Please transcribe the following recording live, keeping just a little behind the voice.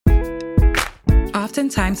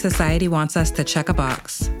Oftentimes, society wants us to check a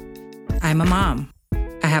box. I'm a mom.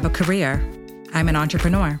 I have a career. I'm an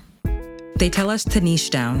entrepreneur. They tell us to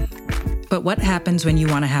niche down. But what happens when you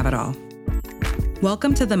want to have it all?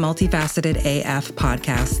 Welcome to the Multifaceted AF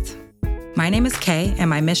podcast. My name is Kay,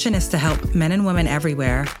 and my mission is to help men and women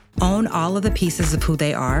everywhere own all of the pieces of who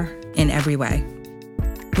they are in every way.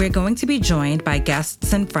 We're going to be joined by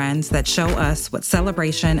guests and friends that show us what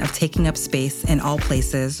celebration of taking up space in all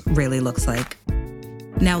places really looks like.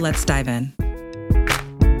 Now let's dive in.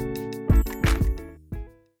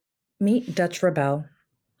 Meet Dutch ReBelle.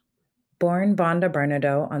 Born Vonda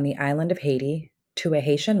Bernardo on the island of Haiti to a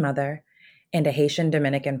Haitian mother and a Haitian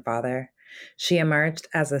Dominican father, she emerged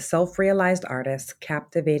as a self-realized artist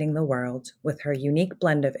captivating the world with her unique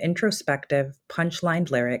blend of introspective,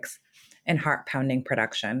 punchlined lyrics and heart-pounding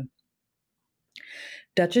production.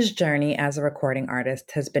 Dutch's journey as a recording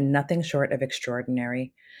artist has been nothing short of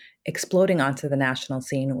extraordinary, exploding onto the national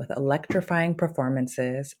scene with electrifying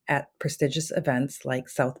performances at prestigious events like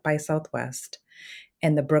South by Southwest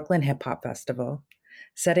and the Brooklyn Hip Hop Festival,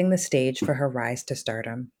 setting the stage for her rise to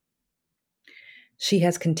stardom. She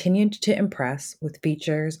has continued to impress with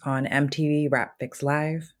features on MTV Rap Fix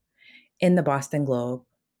Live, in the Boston Globe,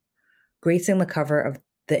 gracing the cover of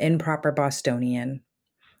The Improper Bostonian,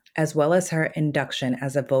 as well as her induction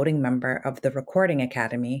as a voting member of the Recording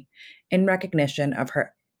Academy in recognition of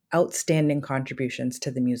her outstanding contributions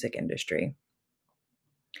to the music industry.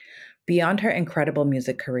 Beyond her incredible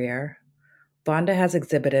music career, Vonda has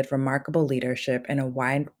exhibited remarkable leadership in a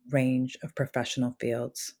wide range of professional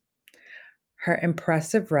fields. Her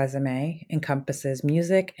impressive resume encompasses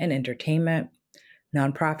music and entertainment,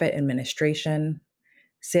 nonprofit administration,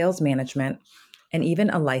 sales management, and even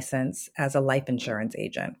a license as a life insurance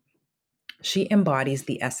agent. She embodies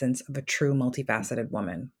the essence of a true multifaceted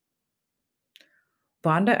woman.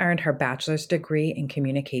 Vonda earned her bachelor's degree in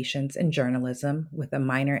communications and journalism with a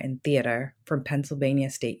minor in theater from Pennsylvania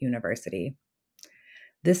State University.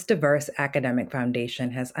 This diverse academic foundation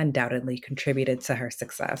has undoubtedly contributed to her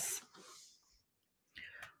success.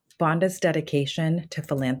 Vonda's dedication to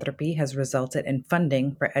philanthropy has resulted in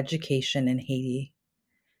funding for education in Haiti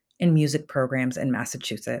and music programs in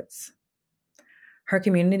Massachusetts. Her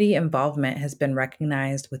community involvement has been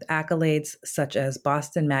recognized with accolades such as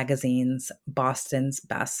Boston Magazine's Boston's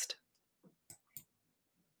Best.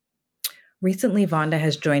 Recently, Vonda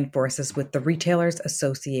has joined forces with the Retailers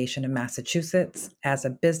Association of Massachusetts as a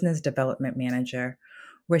business development manager,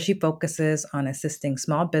 where she focuses on assisting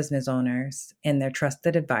small business owners and their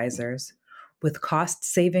trusted advisors with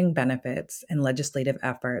cost-saving benefits and legislative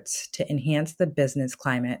efforts to enhance the business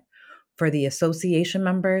climate for the association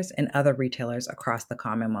members and other retailers across the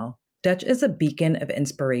Commonwealth. Dutch is a beacon of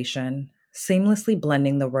inspiration, seamlessly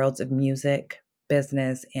blending the worlds of music,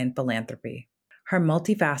 business, and philanthropy. Her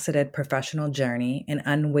multifaceted professional journey and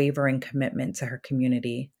unwavering commitment to her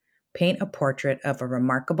community paint a portrait of a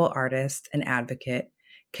remarkable artist and advocate,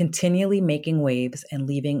 continually making waves and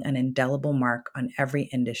leaving an indelible mark on every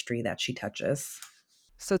industry that she touches.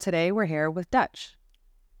 So today we're here with Dutch.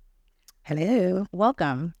 Hello.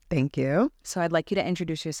 Welcome. Thank you. So I'd like you to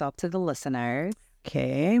introduce yourself to the listeners.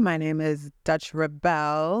 Okay, my name is Dutch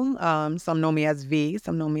ReBelle. Some know me as V,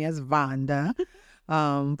 some know me as Vonda.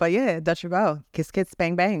 But yeah, Dutch ReBelle. Kiss, kiss,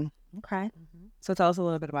 bang, bang. Okay. So tell us a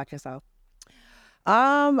little bit about yourself.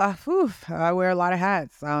 I wear a lot of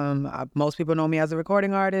hats. Most people know me as a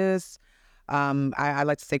recording artist. I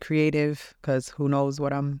like to say creative because who knows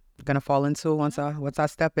what I'm gonna fall into once I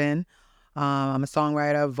step in. I'm a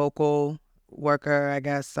songwriter, vocal worker, I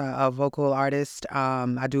guess, a vocal artist.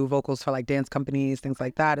 I do vocals for like dance companies, things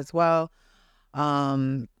like that as well.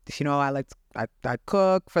 I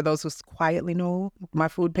cook. For those who quietly know my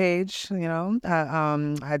food page,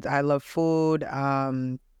 I love food.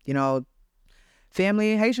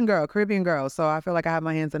 Family, Haitian girl, Caribbean girl. So I feel like I have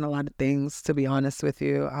my hands in a lot of things, to be honest with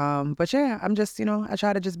you. But yeah, I'm just, I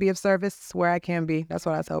try to just be of service where I can be. That's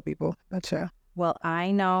what I tell people. That's yeah. Well,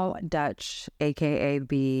 I know Dutch, a.k.a.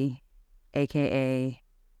 B, a.k.a.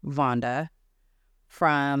 Vonda,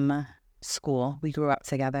 from school. We grew up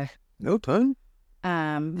together. No time.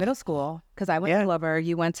 Middle school, because I went to Glover,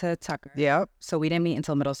 you went to Tucker. Yep. So we didn't meet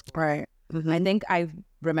until middle school. Right. Mm-hmm. I think I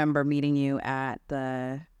remember meeting you at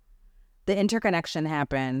the interconnection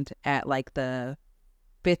happened at like the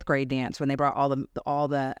 5th grade dance when they brought all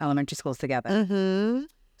the elementary schools together. Mm-hmm.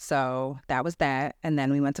 So that was that. And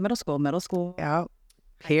then we went to middle school. Yep.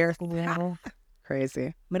 Here.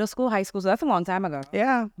 Crazy. Middle school, high school. So that's a long time ago.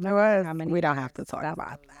 Yeah, it was. We don't have to talk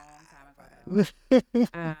about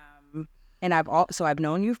that. And I've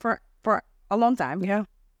known you for a long time. Yeah.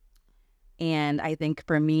 And I think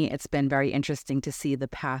for me, it's been very interesting to see the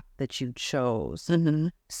path that you chose.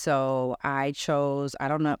 So I chose, I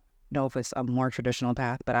don't know if it's a more traditional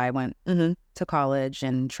path, but I went to college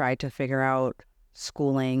and tried to figure out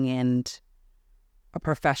schooling and a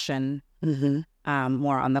profession, more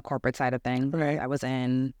on the corporate side of things. Right. I was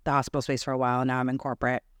in the hospital space for a while. Now I'm in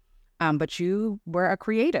corporate. But you were a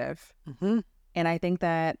creative. And I think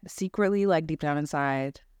that secretly, like deep down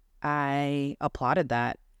inside, I applauded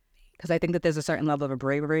that. Because I think that there's a certain level of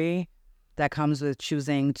bravery that comes with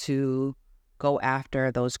choosing to go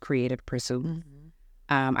after those creative pursuits.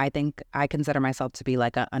 I think I consider myself to be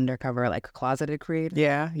like an undercover, like a closeted creator.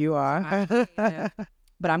 Yeah, you are.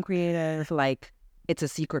 But I'm creative, like it's a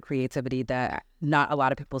secret creativity that not a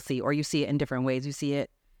lot of people see, or you see it in different ways. You see it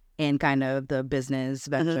in kind of the business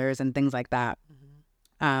ventures and things like that.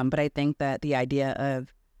 But I think that the idea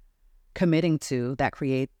of committing to that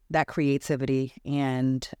creativity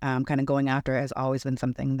and kind of going after it has always been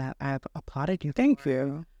something that I've applauded you for. Thank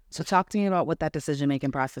you. So talk to me about what that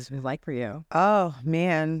decision-making process was like for you. Oh,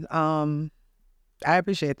 man. I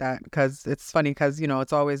appreciate that because it's funny because, you know,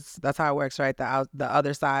 it's always, that's how it works, right? The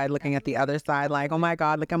other side, looking at the other side, like, oh my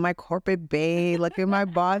God, look at my corporate bae, look at my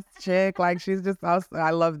boss chick. Like, she's just, I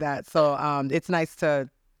love that. So it's nice to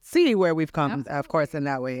see where we've come, of course, in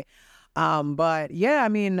that way. But yeah, I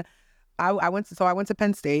mean, I went to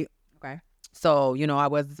Penn State. Okay. So, you know, I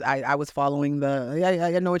was following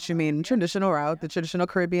I know what you mean, traditional route, the traditional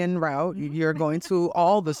Caribbean route. You're going to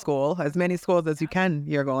all the school, as many schools as you can,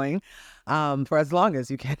 you're going, for as long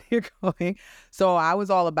as you can, you're going. So I was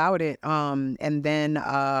all about it. And then,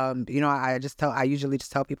 you know, I usually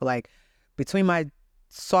just tell people, like, between my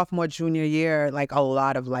sophomore, junior year, like, a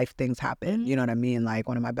lot of life things happened. You know what I mean? Like,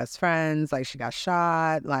 one of my best friends, like, she got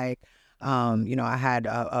shot, like, you know, I had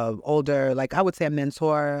a older, like, I would say a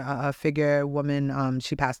mentor, a figure woman.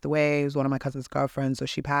 She passed away. It was one of my cousin's girlfriends, so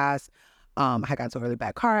she passed. I got into a really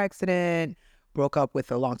bad car accident, broke up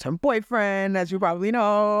with a long-term boyfriend, as you probably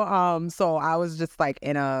know. So I was just like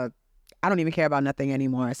in a, I don't even care about nothing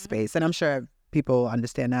anymore space. And I'm sure people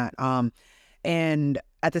understand that. And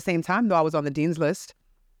at the same time, though, I was on the dean's list,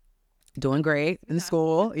 doing great in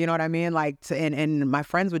school. You know what I mean? Like, and my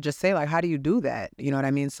friends would just say, like, how do you do that? You know what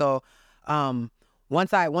I mean? So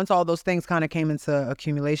once all those things kind of came into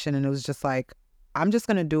accumulation, and it was just like, I'm just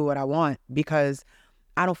going to do what I want because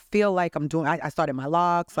I don't feel like I'm doing, I started my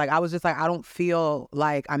locks. Like, I was just like, I don't feel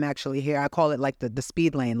like I'm actually here. I call it like the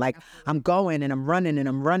speed lane. Like, I'm going and I'm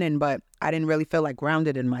running, but I didn't really feel like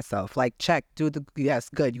grounded in myself. Like, check, yes,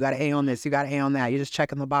 good. You got an A on this. You got an A on that. You're just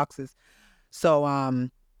checking the boxes. So,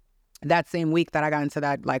 that same week that I got into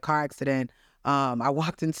that like car accident, I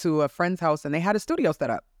walked into a friend's house and they had a studio set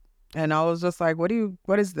up. And I was just like, what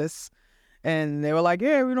is this? And they were like,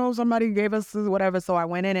 yeah, you know, somebody gave us whatever. So I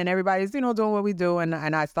went in and everybody's, you know, doing what we do. And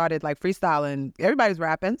I started like freestyling. Everybody's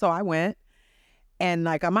rapping. So I went and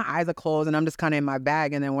like my eyes are closed and I'm just kind of in my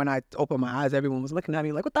bag. And then when I opened my eyes, everyone was looking at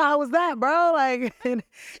me like, what the hell was that, bro? Like,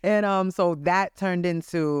 and so that turned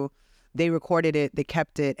into, they recorded it, they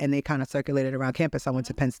kept it, and they kind of circulated around campus. I went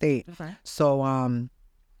to Penn State. Okay. So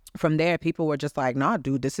from there, people were just like, nah,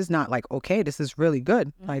 dude, this is not like, okay, this is really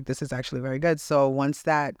good. Like, this is actually very good. So once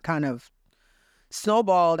that kind of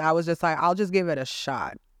snowballed, I was just like, I'll just give it a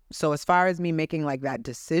shot. So as far as me making like that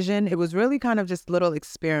decision, it was really kind of just little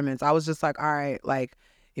experiments. I was just like, all right, like,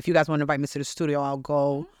 if you guys want to invite me to the studio, I'll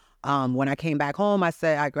go. When I came back home, I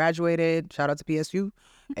said I graduated, shout out to PSU.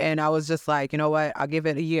 And I was just like, you know what, I'll give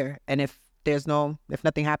it a year. And if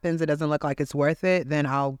nothing happens, it doesn't look like it's worth it, then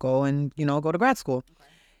I'll go and, you know, go to grad school. Okay.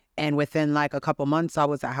 And within like a couple months, I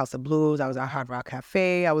was at House of Blues. I was at Hard Rock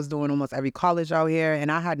Cafe. I was doing almost every college out here.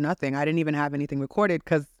 And I had nothing. I didn't even have anything recorded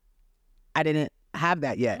because I didn't have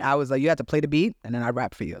that yet. I was like, you have to play the beat and then I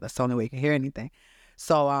rap for you. That's the only way you can hear anything.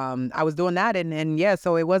 So I was doing that. And yeah,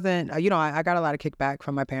 so it wasn't, you know, I got a lot of kickback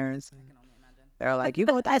from my parents. I can only imagine. They're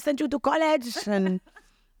like, I sent you to college. And,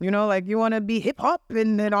 you know, like, you want to be hip hop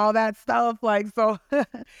and all that stuff. Like, so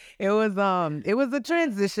it was a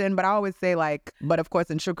transition, but I always say like, but of course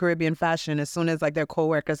in true Caribbean fashion, as soon as like their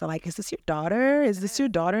coworkers are like, is this your daughter? Is this your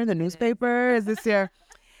daughter in the newspaper? Is this your,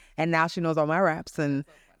 and now she knows all my raps. And,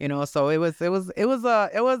 you know, so it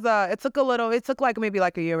took like maybe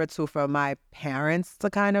like a year or two for my parents to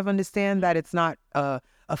kind of understand that it's not a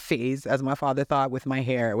phase, as my father thought, with my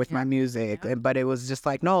hair, with my music. But it was just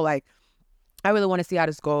like, no, like, I really want to see how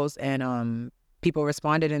this goes. And people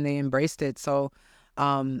responded and they embraced it. So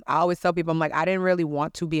I always tell people, I'm like, I didn't really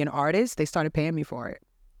want to be an artist. They started paying me for it.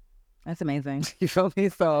 That's amazing. You feel me?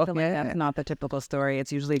 So I feel like that's not the typical story.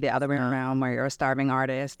 It's usually the other way around, where you're a starving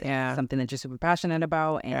artist, something that you're super passionate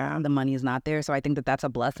about, and the money is not there. So I think that that's a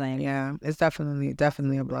blessing. Yeah, it's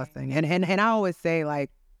definitely a blessing. And I always say, like,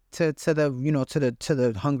 to the to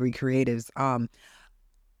the hungry creatives, I'm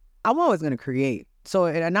always gonna create. So,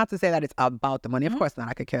 and not to say that it's about the money. Of course not.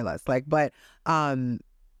 I could care less. Like, but I'm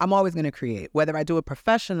always gonna create. Whether I do it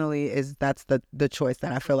professionally, that's the choice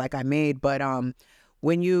that I feel like I made. But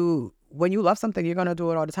when you love something, you're gonna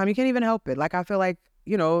do it all the time. You can't even help it. Like, I feel like,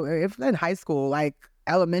 if in high school, like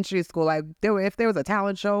elementary school, like if there was a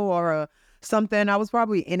talent show or something, I was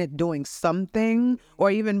probably in it doing something, or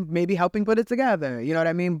even maybe helping put it together. You know what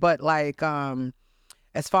I mean? But like,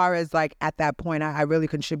 as far as like at that point, I really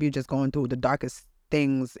contribute just going through the darkest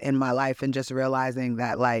things in my life and just realizing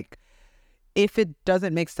that, like, if it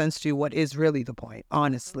doesn't make sense to you, what is really the point,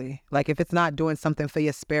 honestly? Like, if it's not doing something for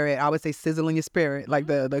your spirit, I would say sizzling your spirit, like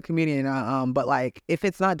the comedian. But like, if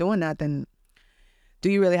it's not doing that, then do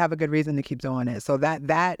you really have a good reason to keep doing it? So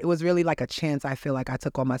that it was really like a chance I feel like I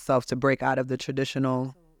took on myself to break out of the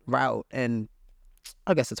traditional route, and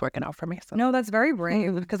I guess it's working out for me. So. No, that's very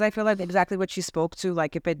brave, because I feel like exactly what you spoke to,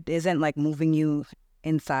 like, if it isn't like moving you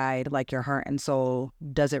inside, like your heart and soul,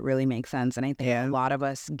 does it really make sense? And I think a lot of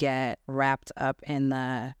us get wrapped up in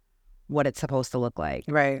the what it's supposed to look like.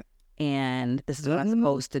 Right. And this is what I'm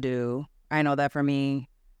supposed to do. I know that for me,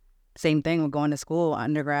 same thing with going to school,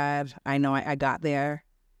 undergrad. I know I got there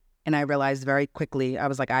and I realized very quickly, I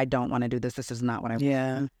was like, I don't want to do this. This is not what I want.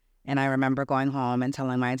 Yeah. And I remember going home and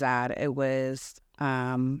telling my dad, it was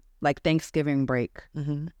like Thanksgiving break,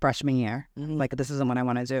 freshman year. Like, this isn't what I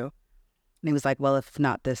want to do. And he was like, well, if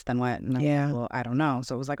not this, then what? And I was like, well, I don't know.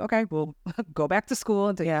 So it was like, okay, we'll go back to school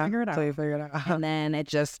until you figure it out. Until you figure it out. And then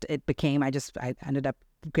it became, I ended up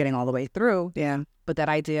getting all the way through. Yeah. But that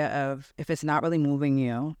idea of, if it's not really moving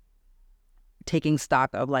you, taking stock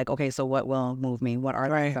of like, okay, so what will move me? What are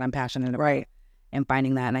things that I'm passionate about? Right. And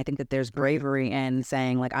finding that. And I think that there's bravery in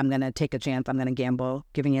saying, like, I'm going to take a chance. I'm going to gamble,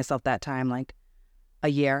 giving yourself that time, like a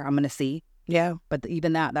year, I'm going to see. Yeah. But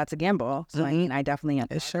even that's a gamble. So I mean, I definitely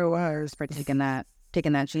it sure was for taking that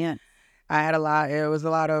chance. I had a lot. It was a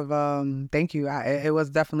lot of thank you. It was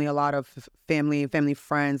definitely a lot of family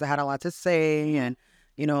friends. I had a lot to say, and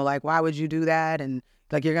like, why would you do that? And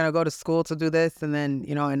like, you're gonna go to school to do this, and then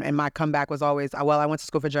and my comeback was always, well, I went to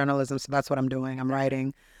school for journalism, so that's what I'm doing. I'm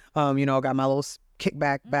writing. Got my little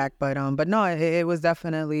kickback back, but no, it was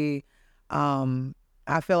definitely.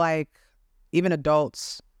 I feel like even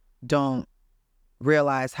adults don't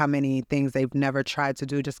realize how many things they've never tried to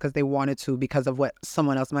do just because they wanted to, because of what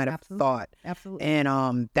someone else might have thought. Absolutely.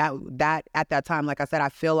 And that at that time, like I said, I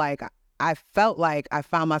felt like I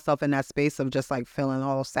found myself in that space of just like feeling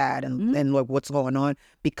all sad and like, what's going on,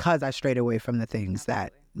 because I strayed away from the things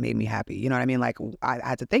that made me happy. You know what I mean? Like, I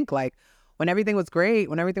had to think, like, when everything was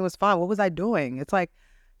great, when everything was fun, what was I doing? It's like,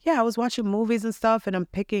 yeah, I was watching movies and stuff, and I'm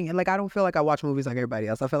picking, and like, I don't feel like I watch movies like everybody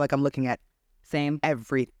else. I feel like I'm looking at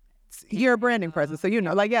everything. You're a branding person, so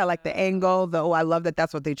like, yeah, like the angle, I love that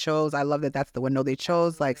that's what they chose. I love that that's the window they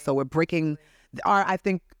chose. Like, so we're breaking I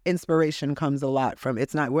think inspiration comes a lot from,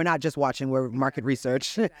 we're not just watching, we're market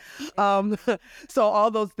research. So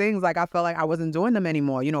all those things, like, I felt like I wasn't doing them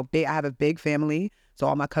anymore. I have a big family, so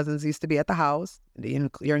all my cousins used to be at the house.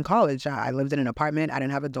 You're in college. I lived in an apartment. I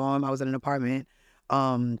didn't have a dorm. I was in an apartment.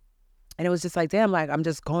 And it was just like, damn, like, I'm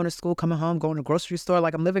just going to school, coming home, going to the grocery store.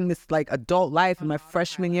 Like, I'm living this, like, adult life in my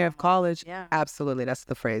freshman year of college. Yeah. Absolutely. That's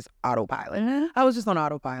the phrase, autopilot. I was just on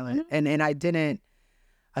autopilot. And I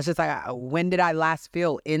was just like, when did I last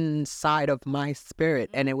feel inside of my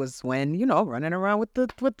spirit? And it was when, running around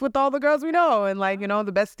with all the girls we know, and like, the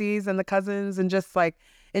besties and the cousins, and just like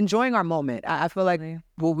enjoying our moment. I feel like,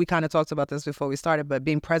 well, we kind of talked about this before we started, but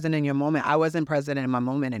being present in your moment. I wasn't present in my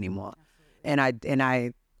moment anymore. And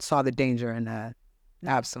I saw the danger in that.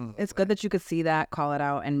 Absolutely. It's good that you could see that, call it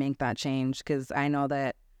out, and make that change, because I know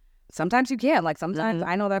that sometimes you can't. Like, sometimes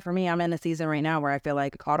I know that for me, I'm in a season right now where I feel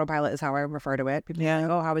like autopilot is how I refer to it. People are like,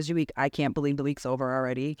 oh, how was your week? I can't believe the week's over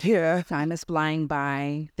already. Yeah. Time is flying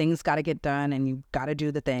by. Things got to get done, and you got to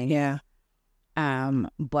do the thing. Yeah.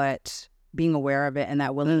 But being aware of it, and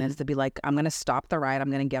that willingness to be like, I'm going to stop the ride. I'm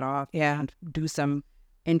going to get off. Yeah. And do some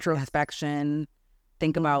introspection.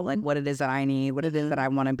 Think about like what it is that I need, what it is that I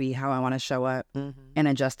want to be, how I want to show up, and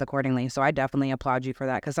adjust accordingly. So I definitely applaud you for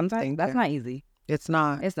that, because sometimes that's not easy. It's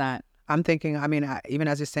not. It's not. I'm thinking, even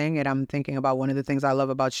as you're saying it, I'm thinking about one of the things I love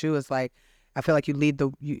about you is, like, I feel like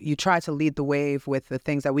you try to lead the wave with the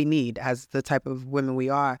things that we need as the type of women we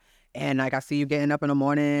are. And like, I see you getting up in the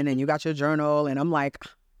morning and you got your journal, and I'm like,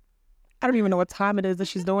 I don't even know what time it is that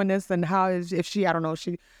she's doing this, and if she, I don't know,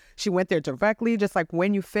 she she went there directly. Just like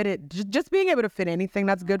when you fit it, just being able to fit anything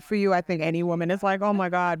that's good for you. I think any woman is like, oh my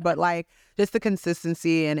God. But like just the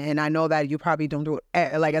consistency. And I know that you probably don't do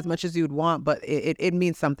it like as much as you'd want, but it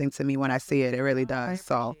means something to me when I see it. It really does.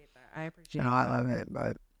 I appreciate I love it.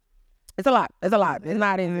 But it's a lot. It's a lot. It's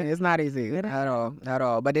not easy. It's not easy at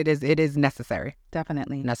all. But it is necessary.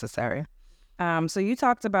 Definitely Necessary. So you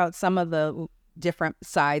talked about some of the different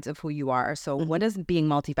sides of who you are. So what does being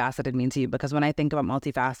multifaceted mean to you? Because when I think about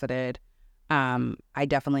multifaceted, I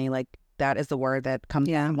definitely like that is the word that comes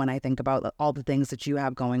when I think about all the things that you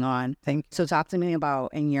have going on. So talk to me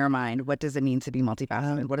about, in your mind, what does it mean to be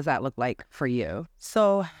multifaceted? What does that look like for you?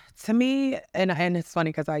 So to me, and it's funny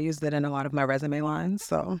because I used it in a lot of my resume lines.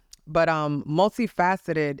 But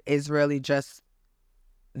multifaceted is really just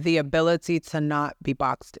the ability to not be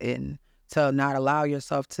boxed in, to not allow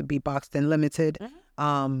yourself to be boxed in, limited.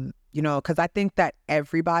 Because I think that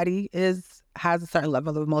everybody has a certain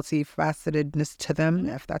level of multifacetedness to them,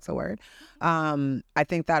 if that's a word. I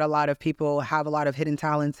think that a lot of people have a lot of hidden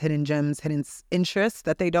talents, hidden gems, hidden interests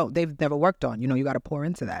that they've never worked on. You got to pour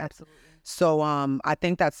into that. Absolutely. So I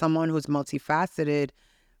think that someone who's multifaceted,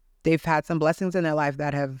 they've had some blessings in their life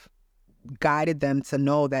that have guided them to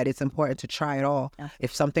know that it's important to try it all.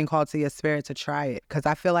 If something called to your spirit, to try it. Because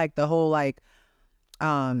I feel like the whole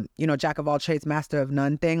jack of all trades, master of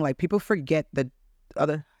none thing, like people forget the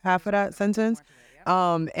other half of that sentence.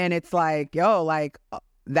 And it's like,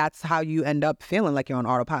 that's how you end up feeling like you're on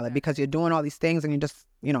autopilot, because you're doing all these things and you're just,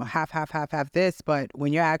 half this. But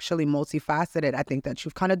when you're actually multifaceted, I think that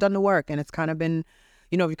you've kind of done the work, and it's kind of been,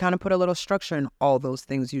 you kind of put a little structure in all those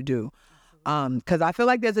things you do. Because I feel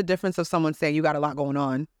like there's a difference of someone saying you got a lot going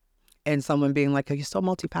on and someone being like, oh, you're so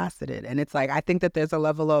multifaceted. And it's like, I think that there's a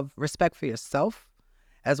level of respect for yourself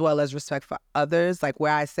as well as respect for others. Like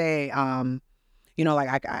where I say, I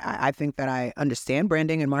think that I understand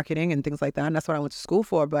branding and marketing and things like that. And that's what I went to school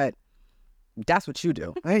for, but that's what you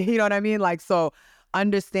do. You know what I mean? Like, so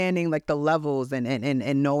understanding like the levels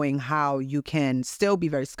and knowing how you can still be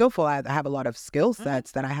very skillful. I have a lot of skill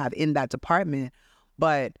sets that I have in that department,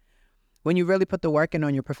 but when you really put the work in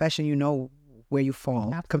on your profession, you know where you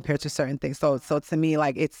fall compared to certain things. So to me,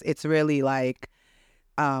 like it's really like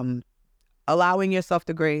allowing yourself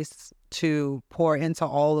the grace to pour into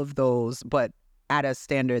all of those, but at a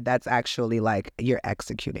standard that's actually like you're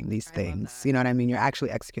executing these things. You know what I mean? You're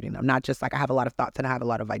actually executing them, not just like I have a lot of thoughts and I have a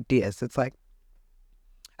lot of ideas. It's like,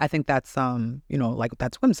 I think that's like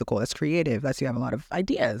that's whimsical, that's creative, that's you have a lot of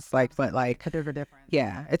ideas, like, but like They're different.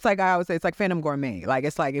 Yeah, it's like I always say, it's like Phantom Gourmet. Like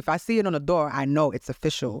it's like if I see it on the door, I know it's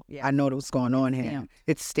official. I know what's going on here. Stamped.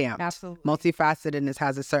 It's stamped. Absolutely. Multifacetedness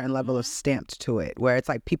has a certain level of stamped to it, where it's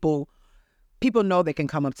like people know they can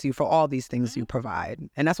come up to you for all these things you provide.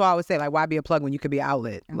 And that's why I always say, like, why be a plug when you could be an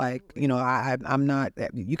outlet? Absolutely. Like, I'm not,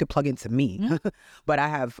 you could plug into me, but I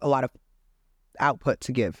have a lot of output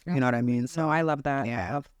to give. You know what I mean? So I love that. Yeah.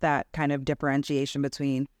 I love that kind of differentiation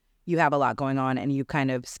between you have a lot going on and you kind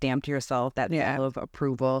of stamped yourself that level of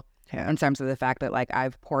approval in terms of the fact that like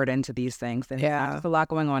I've poured into these things and it's not just a lot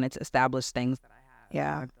going on, it's established things that I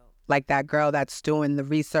have. Like that girl that's doing the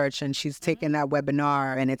research and she's taking that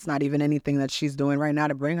webinar, and it's not even anything that she's doing right now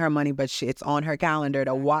to bring her money, but it's on her calendar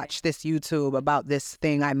to watch this YouTube about this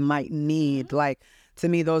thing I might need. Like, to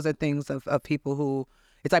me, those are things of people who,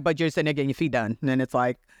 it's like, but you're sitting there getting your feet done, and then it's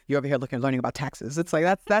like you're over here learning about taxes. It's like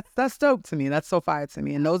that's dope to me. That's so fire to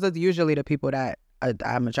me. And those are usually the people that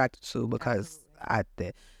I'm attracted to, because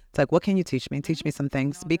it's like, what can you teach me? Teach me some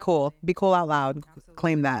things. Be cool. Be cool out loud. Absolutely.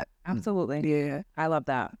 Claim that. Absolutely. Yeah. I love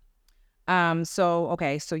that.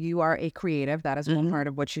 So you are a creative. That is one part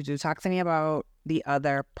of what you do. Talk to me about the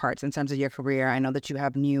other parts in terms of your career. I know that you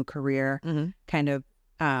have new career kind of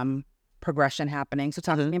progression happening. So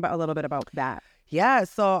talk to me about a little bit about that. Yeah.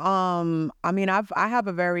 So, I mean, I have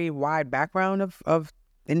a very wide background of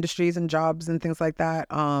industries and jobs and things like that.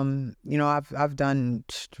 I've done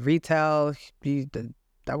retail.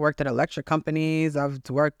 I worked at electric companies. I've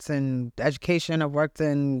worked in education. I've worked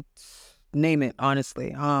in, name it,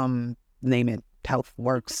 honestly. Name it, health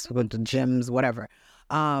works with the gyms, whatever.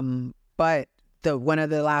 But one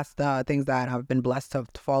of the last things that I've been blessed to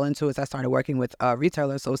fall into is I started working with a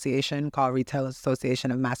retailer association called Retailer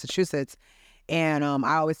Association of Massachusetts. And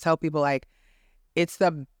I always tell people, like, it's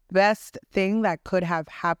the best thing that could have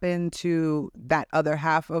happened to that other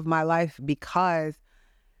half of my life, because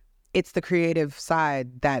it's the creative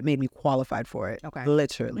side that made me qualified for it. Okay.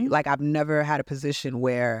 Literally. Like, I've never had a position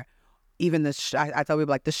where even I tell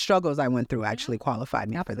people, like, the struggles I went through actually qualified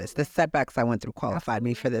me for this. The setbacks I went through qualified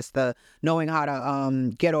me for this. The knowing how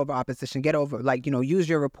to get over opposition, use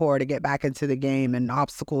your rapport to get back into the game, and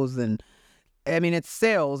obstacles and I mean, it's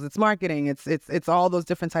sales, it's marketing, it's all those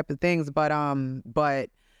different type of things. But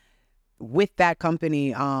with that company,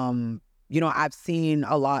 you know, I've seen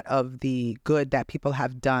a lot of the good that people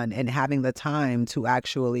have done, and having the time to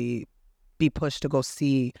actually be pushed to go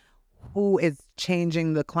see who is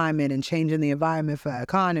changing the climate and changing the environment for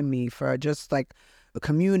economy, for just like the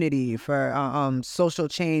community, for social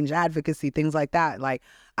change, advocacy, things like that. Like,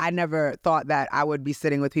 I never thought that I would be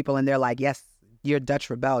sitting with people and they're like, yes, you're Dutch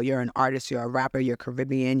ReBelle, you're an artist, you're a rapper, you're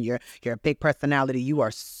Caribbean, you're a big personality, you are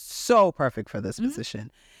so perfect for this position.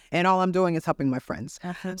 And all I'm doing is helping my friends.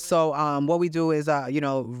 So what we do is, you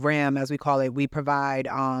know, RAM, as we call it, we provide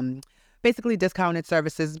basically discounted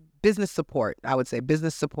services, business support, I would say,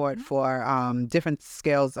 business support for different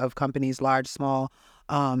scales of companies, large, small,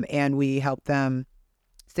 and we help them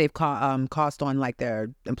save cost on like their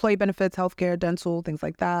employee benefits, healthcare, dental, things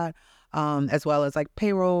like that, as well as like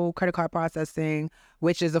payroll, credit card processing,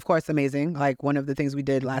 which is of course amazing. Like, one of the things we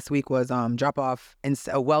did last week was drop off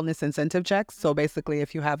wellness incentive checks. So basically,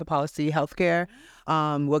 if you have a policy, healthcare,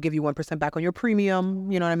 we'll give you 1% back on your premium.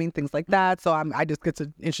 You know what I mean? Things like that. So I just get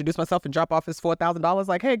to introduce myself and drop off this $4,000.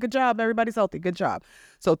 Like, hey, good job, everybody's healthy, good job.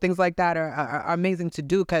 So things like that are amazing to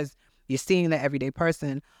do because you're seeing the everyday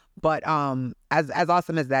person. But as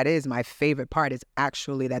awesome as that is, my favorite part is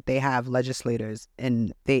actually that they have legislators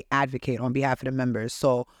and they advocate on behalf of the members.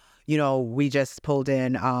 So, you know, we just pulled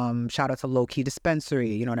in, shout out to Low Key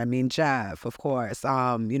Dispensary, you know what I mean? Jeff, of course.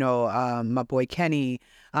 You know, my boy Kenny,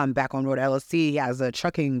 back on Road LLC, he has a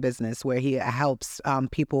trucking business where he helps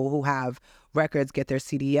people who have records get their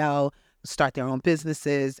CDL, start their own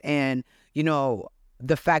businesses. And, you know,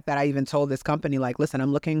 the fact that I even told this company, like, listen,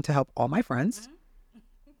 I'm looking to help all my friends.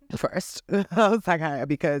 First, I was like,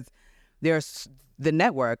 because there's the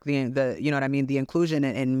network, the you know what I mean, the inclusion,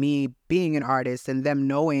 and me being an artist and them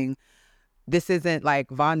knowing this isn't like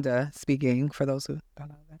Vonda speaking, for those who don't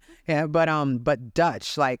know that. Yeah, but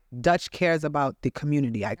Dutch, like, Dutch cares about the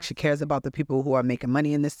community. She cares about the people who are making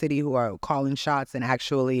money in this city, who are calling shots and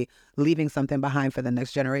actually leaving something behind for the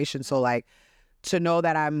next generation. So like, to know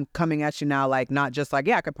that I'm coming at you now, like, not just like,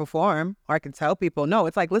 yeah, I could perform or I can tell people. No,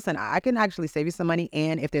 it's like, listen, I can actually save you some money.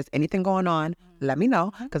 And if there's anything going on, let me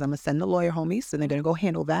know, because I'm going to send the lawyer homies and they're going to go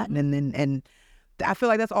handle that. And I feel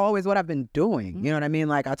like that's always what I've been doing. You know what I mean?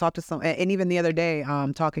 Like, I talked to some, and even the other day,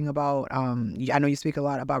 talking about, I know you speak a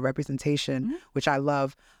lot about representation, which I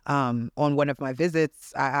love. On one of my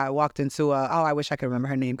visits, I walked into I wish I could remember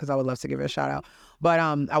her name because I would love to give her a shout out. But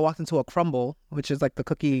I walked into a Crumble, which is like the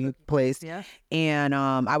cookie place. Yeah. And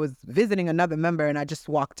I was visiting another member, and I just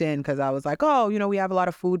walked in because I was like, oh, you know, we have a lot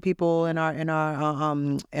of food people in our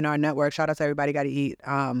network. Shout out to everybody, got to eat.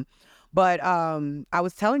 But I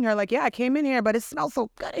was telling her, like, yeah, I came in here, but it smells so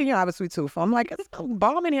good in here. I have a sweet tooth. I'm like, it smells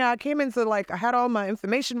bomb in here. I came in to, like, I had all my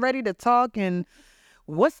information ready to talk, and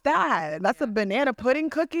what's that? That's a banana pudding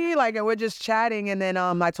cookie? Like, and we're just chatting. And then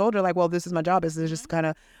I told her, like, well, this is my job. This is just kind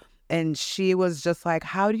of, and she was just like,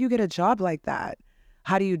 how do you get a job like that?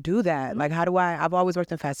 How do you do that? Like, I've always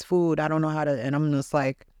worked in fast food. I don't know how to, and I'm just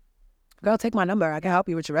like, girl, take my number. I can help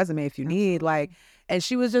you with your resume if you need. Like, and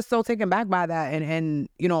she was just so taken back by that. And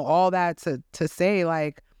you know, all that to say,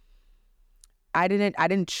 like, I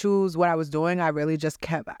didn't choose what I was doing. I really just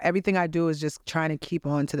kept, everything I do is just trying to keep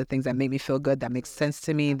on to the things that make me feel good, that makes sense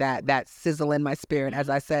to me, that sizzle in my spirit, as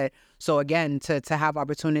I said. So again, to have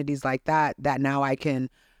opportunities like that now I can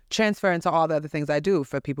transfer into all the other things I do.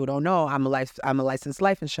 For people who don't know, I'm a licensed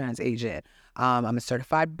life insurance agent. I'm a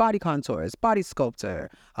certified body contourist, body sculptor.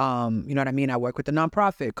 You know what I mean? I work with the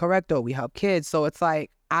nonprofit, Correcto. We help kids. So it's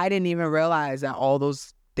like, I didn't even realize that all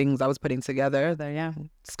those things I was putting together,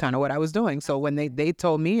 it's kind of what I was doing. So when they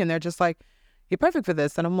told me, and they're just like, you're perfect for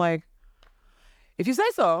this. And I'm like, if you say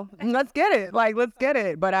so, let's get it. Like, let's get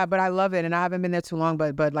it. But I love it. And I haven't been there too long.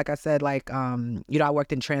 But like I said, like, you know, I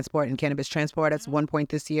worked in transport, in cannabis transport at one point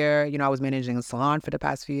this year. You know, I was managing a salon for the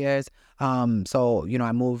past few years. So, you know,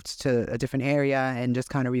 I moved to a different area and just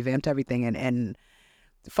kind of revamped everything. And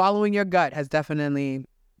following your gut has definitely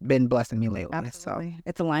been blessing me lately. Absolutely. So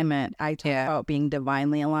it's alignment. I talk about being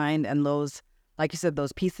divinely aligned, and those, like you said,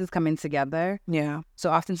 those pieces coming together. Yeah. So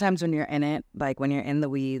oftentimes when you're in it, like when you're in the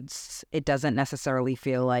weeds, it doesn't necessarily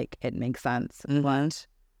feel like it makes sense. But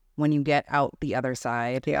when you get out the other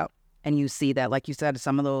side and you see that, like you said,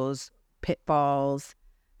 some of those pitfalls,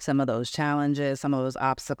 some of those challenges, some of those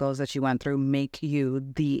obstacles that you went through make you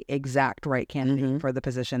the exact right candidate for the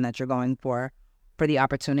position that you're going for the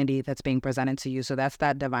opportunity that's being presented to you. So that's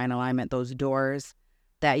that divine alignment, those doors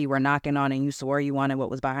that you were knocking on and you swore you wanted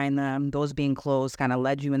what was behind them, those being closed kind of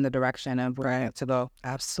led you in the direction of where you have to go.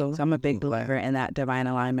 Absolutely. So I'm a big believer in that divine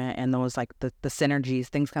alignment and those, like, the synergies,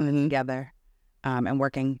 things coming together. and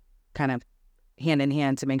working kind of hand in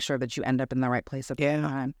hand to make sure that you end up in the right place at the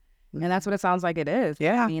time. And that's what it sounds like it is.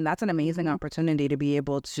 Yeah. I mean, that's an amazing opportunity to be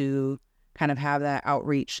able to kind of have that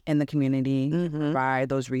outreach in the community, provide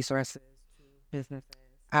those resources to businesses.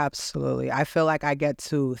 Absolutely. I feel like I get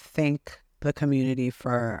to thank the community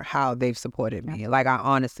for how they've supported me. Like, I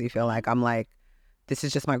honestly feel like I'm like, this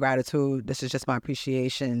is just my gratitude. This is just my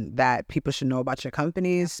appreciation that people should know about your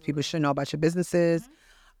companies. People should know about your businesses.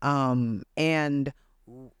 And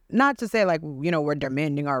not to say like, you know, we're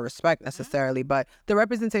demanding our respect necessarily, but the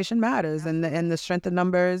representation matters, and the strength of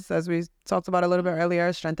numbers, as we talked about a little bit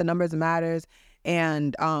earlier, strength of numbers matters.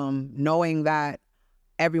 And knowing that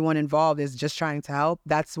everyone involved is just trying to help,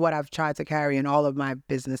 that's what I've tried to carry in all of my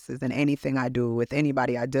businesses and anything I do with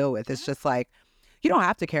anybody I deal with. It's just like, you don't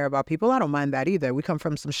have to care about people. I don't mind that either. We come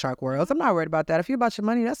from some shark worlds. I'm not worried about that. If you're about your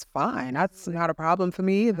money, that's fine. That's not a problem for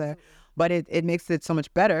me either. But it makes it so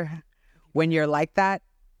much better when you're like that,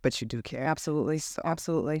 but you do care. Absolutely. So,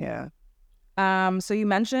 Absolutely. Yeah. So you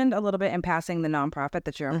mentioned a little bit in passing the nonprofit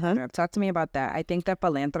that you're a part of. Talk to me about that. I think that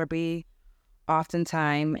philanthropy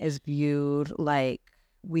oftentimes is viewed like,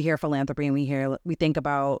 we hear philanthropy and we think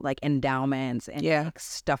about like endowments and like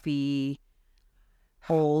stuffy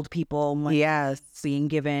old people being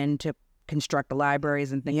given to construct the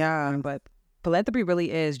libraries and things like that. But philanthropy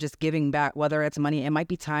really is just giving back, whether it's money, it might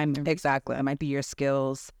be time. Exactly. It might be your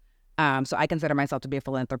skills. So I consider myself to be a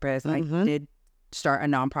philanthropist. I did start a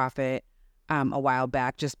nonprofit a while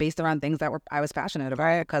back just based around things that I was passionate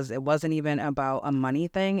about, because it wasn't even about a money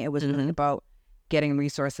thing. It was really about getting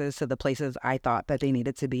resources to the places I thought that they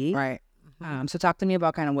needed to be. Right. So talk to me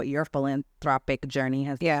about kind of what your philanthropic journey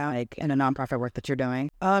has been like in the nonprofit work that you're doing.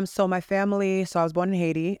 So my family, I was born in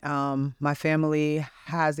Haiti. My family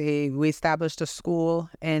we established a school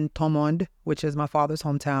in Tomond, which is my father's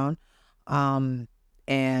hometown.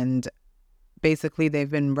 And basically they've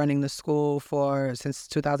been running the school since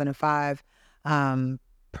 2005,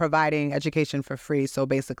 providing education for free. So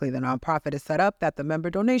basically the nonprofit is set up that the member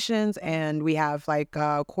donations, and we have like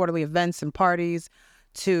quarterly events and parties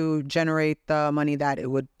to generate the money that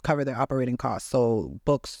it would cover their operating costs. So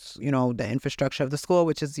books, you know, the infrastructure of the school,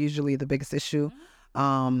 which is usually the biggest issue.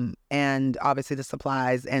 And obviously the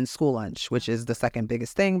supplies and school lunch, which is the second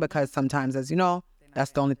biggest thing, because sometimes, as you know,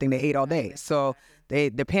 that's the only thing they ate all day. So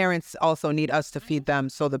the parents also need us to feed them,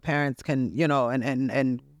 so the parents can, you know,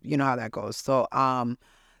 and you know how that goes. So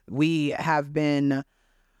we have been,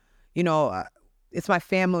 you know, it's my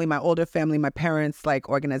family, my older family, my parents' like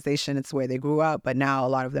organization. It's where they grew up, but now a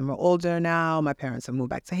lot of them are older now. My parents have moved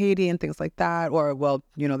back to Haiti and things like that, or well,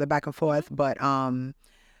 you know, they're back and forth. But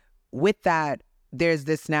with that, there's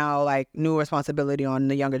this now like new responsibility on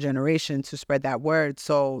the younger generation to spread that word.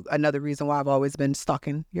 So another reason why I've always been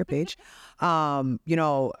stalking your page, you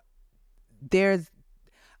know,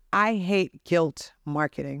 I hate guilt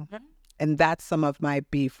marketing. And that's some of my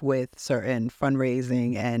beef with certain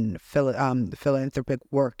fundraising and philanthropic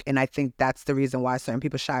work. And I think that's the reason why certain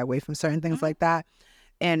people shy away from certain things like that.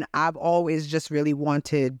 And I've always just really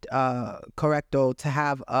wanted Correcto to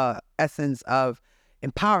have a essence of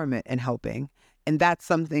empowerment and helping. And that's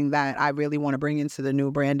something that I really want to bring into the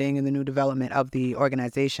new branding and the new development of the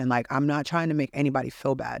organization. Like, I'm not trying to make anybody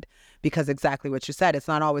feel bad, because exactly what you said, it's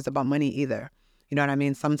not always about money either. You know what I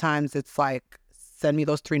mean? Sometimes it's like, send me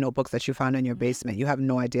those 3 notebooks that you found in your basement. You have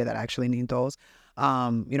no idea that I actually need those. You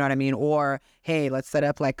know what I mean? Or, hey, let's set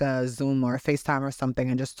up like a Zoom or a FaceTime or something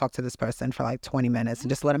and just talk to this person for like 20 minutes and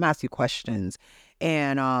just let them ask you questions.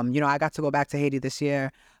 And, you know, I got to go back to Haiti this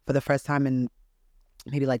year for the first time in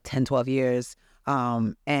maybe like 10, 12 years.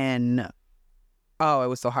 And, oh, it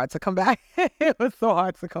was so hard to come back. It was so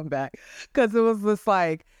hard to come back, because it was just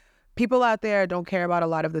like, people out there don't care about a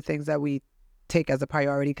lot of the things that we take as a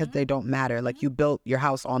priority, because they don't matter. Like, you built your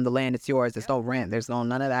house on the land, it's yours. There's no rent, there's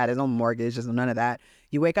none of that, there's no mortgage, there's none of that.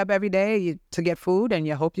 You wake up every day to get food, and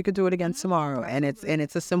you hope you could do it again tomorrow. And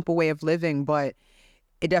it's a simple way of living, but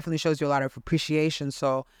it definitely shows you a lot of appreciation.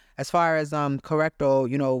 So as far as Correcto,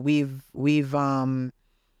 you know, we've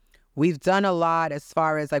done a lot as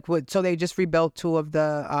far as like so they just rebuilt 2 of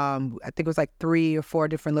the I think it was like 3 or 4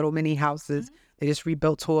 different little mini houses. They just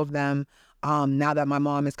rebuilt 2 of them. Now that my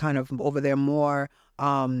mom is kind of over there more,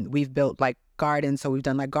 we've built like gardens. So we've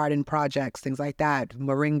done like garden projects, things like that.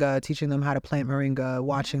 Moringa, teaching them how to plant moringa,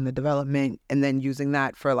 watching the development, and then using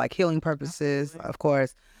that for like healing purposes, of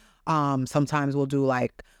course. Sometimes we'll do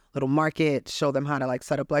like little market, show them how to like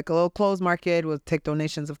set up like a little clothes market. We'll take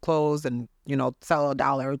donations of clothes and, you know, sell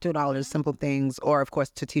 $1 or $2, simple things. Or of course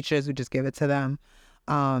to teachers, we just give it to them.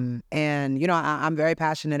 And, you know, I'm very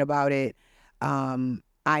passionate about it. I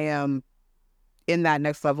am in that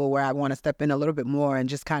next level where I want to step in a little bit more and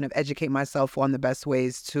just kind of educate myself on the best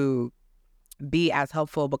ways to be as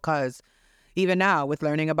helpful, because even now with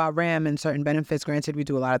learning about RAM and certain benefits, granted we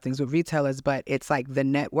do a lot of things with retailers, but it's like the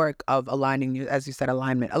network of aligning you, as you said,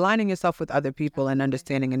 aligning yourself with other people and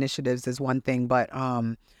understanding initiatives is one thing. But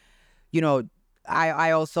you know,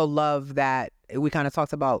 I also love that we kind of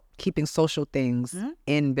talked about keeping social things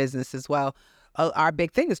in business as well. Our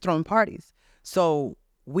big thing is throwing parties. So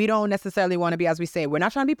we don't necessarily want to be, as we say, we're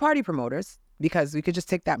not trying to be party promoters, because we could just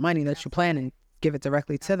take that money that you plan and give it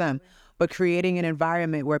directly to them. But creating an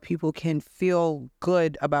environment where people can feel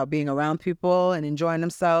good about being around people and enjoying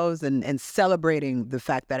themselves and celebrating the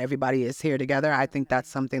fact that everybody is here together. I think that's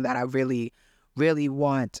something that I really, really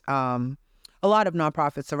want a lot of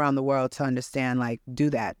nonprofits around the world to understand, like,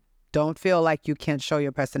 do that. Don't feel like you can't show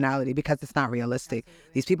your personality, because it's not realistic.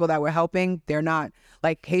 Absolutely. These people that we're helping, they're not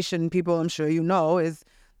like Haitian people, I'm sure you know,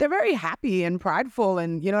 they're very happy and prideful,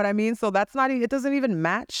 and you know what I mean? So that's not, it doesn't even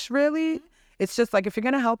match really. It's just like, if you're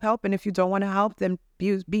going to help, and if you don't want to help, then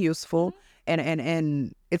be useful,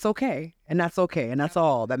 and it's okay. And that's okay. And that's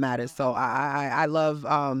all that matters. So I love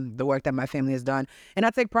the work that my family has done. And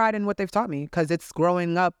I take pride in what they've taught me, because it's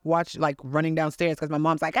growing up, running downstairs because my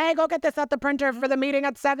mom's like, hey, go get this at the printer for the meeting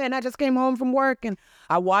at 7. I just came home from work. And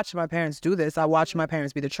I watched my parents do this. I watched my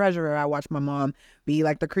parents be the treasurer. I watched my mom be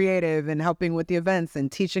like the creative and helping with the events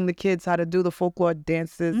and teaching the kids how to do the folklore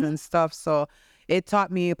dances and stuff. So it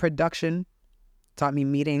taught me production. Taught me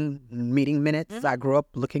meeting minutes. I grew up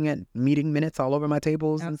looking at meeting minutes all over my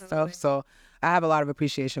tables and stuff. So I have a lot of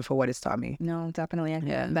appreciation for what it's taught me. No, definitely. I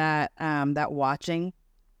think that watching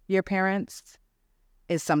your parents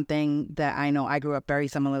is something that I know I grew up very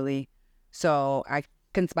similarly. So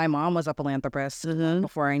my mom was a philanthropist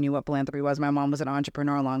before I knew what philanthropy was. My mom was an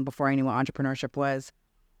entrepreneur long before I knew what entrepreneurship was.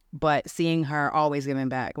 But seeing her always giving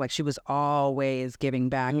back, like she was always giving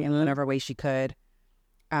back in whatever way she could.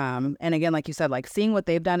 And again, like you said, like seeing what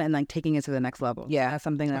they've done and like taking it to the next level. Yeah. That's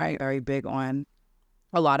something that I'm very big on.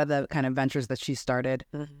 A lot of the kind of ventures that she started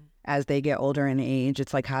as they get older in age,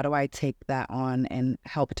 it's like, how do I take that on and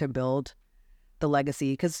help to build the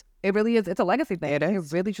legacy? Because it really is, it's a legacy thing.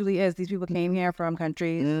 It really truly is. These people came here from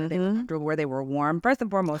countries where they were warm, first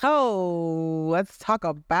and foremost. Oh, let's talk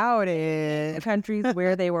about it. Countries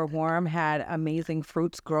where they were warm had amazing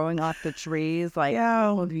fruits growing off the trees, like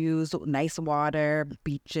views, nice water,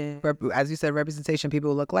 beaches. As you said, representation,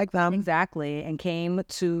 people who look like them. Exactly. And came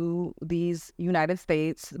to these United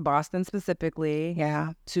States, Boston specifically,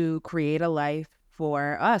 to create a life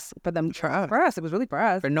for us, for them, for us. It was really for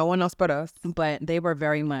us. For no one else but us. But they were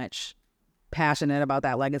very much passionate about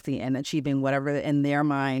that legacy and achieving whatever in their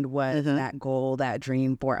mind was that goal, that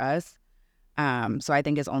dream for us. So I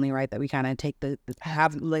think it's only right that we kind of take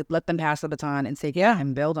let them pass the baton and take it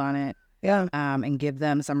and build on it. Yeah. And give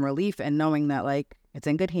them some relief, and knowing that like it's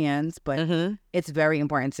in good hands. But it's very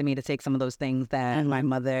important to me to take some of those things that my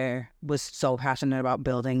mother was so passionate about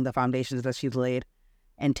building, the foundations that she's laid,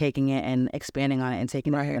 and taking it and expanding on it and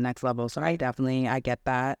taking it to the next level. So I get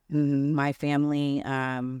that. My family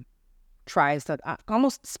tries to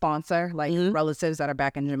almost sponsor like relatives that are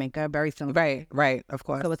back in Jamaica, very similar. Right, of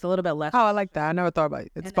course. So it's a little bit less. Oh, I like that. I never thought about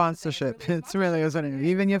it. It's sponsorship. It's really isn't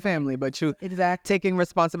even your family, but you taking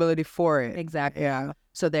responsibility for it. Exactly. Yeah.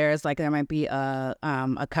 So there might be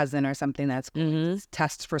a cousin or something that's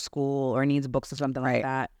tests for school or needs books or something like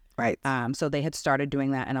that. Right. So they had started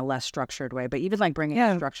doing that in a less structured way, but even like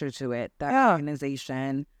bringing structure to it, that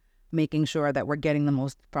organization, making sure that we're getting the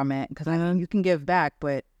most from it. Because you can give back,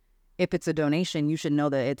 but if it's a donation, you should know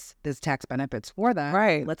that there's tax benefits for that.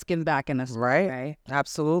 Right. Let's give back in this way.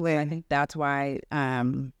 Absolutely. I think that's why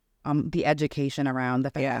the education around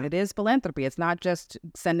the fact that it is philanthropy. It's not just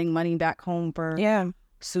sending money back home for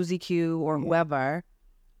Susie Q or whoever.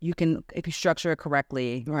 You can, if you structure it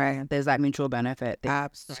correctly, there's that mutual benefit.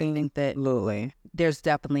 Absolutely. I think that there's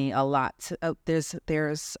definitely a lot.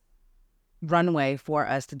 There's runway for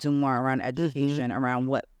us to do more around education, around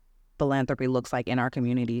what philanthropy looks like in our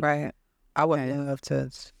community. Right. I would love to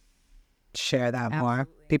share that more.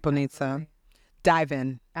 People need to dive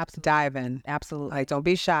in. Absolutely. Dive in. Absolutely. Like, don't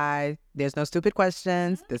be shy. There's no stupid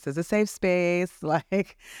questions. This is a safe space.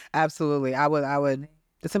 Like, absolutely. I would.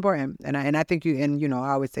 It's important. And I think I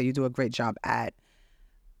always say you do a great job at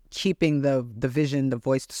keeping the vision, the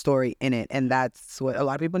voice, the story in it. And that's what a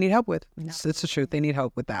lot of people need help with. It's the truth. They need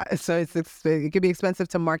help with that. So it could be expensive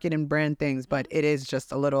to market and brand things, but it is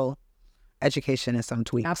just a little education and some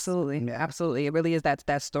tweaks. Absolutely. Yeah. Absolutely. It really is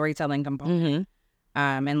that storytelling component.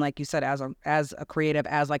 And like you said, as a creative,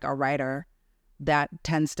 as like a writer, that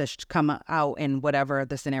tends to come out in whatever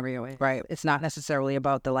the scenario is. Right. It's not necessarily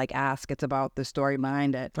about the like ask, it's about the story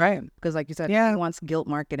behind it. Right. Because like you said, Yeah. he wants guilt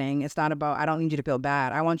marketing. It's not about, I don't need you to feel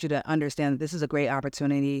bad. I want you to understand that this is a great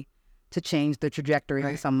opportunity to change the trajectory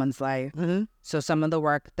of someone's life. Mm-hmm. So some of the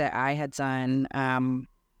work that I had done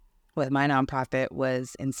with my nonprofit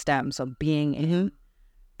was in STEM. So being in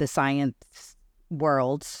the science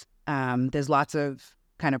worlds, there's lots of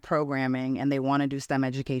kind of programming, and they want to do STEM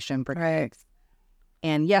education for kids.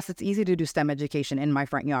 And yes, it's easy to do STEM education in my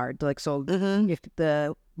front yard. Like, so if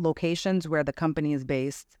the locations where the company is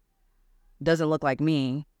based doesn't look like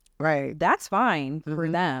me, right, that's fine for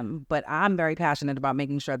them. But I'm very passionate about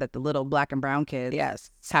making sure that the little Black and brown kids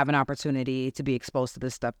have an opportunity to be exposed to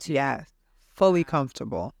this stuff too. Yes, fully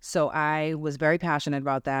comfortable. So I was very passionate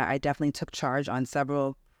about that. I definitely took charge on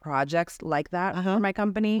several projects like that for my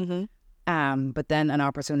company. But then an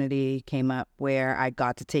opportunity came up where I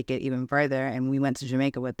got to take it even further, and we went to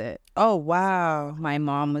Jamaica with it. Oh, wow. My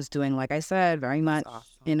mom was doing, like I said, very much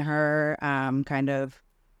in her kind of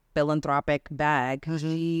philanthropic bag.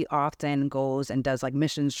 She often goes and does like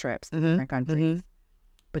missions trips to different countries.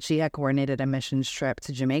 But she had coordinated a missions trip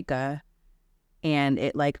to Jamaica, and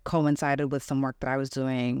it like coincided with some work that I was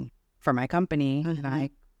doing for my company, and I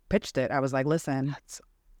pitched it. I was like, listen,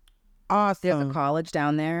 awesome. There's a college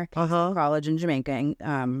down there, college in Jamaica,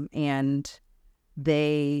 and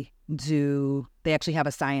they actually have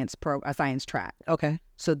a science track. Okay.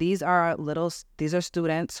 So these are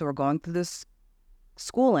students who are going through this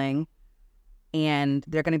schooling, and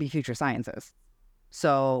they're going to be future scientists.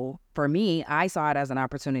 So for me, I saw it as an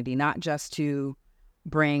opportunity, not just to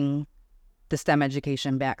bring the STEM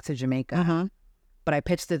education back to Jamaica, but I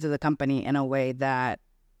pitched it to the company in a way that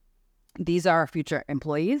these are future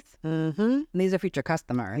employees, and these are future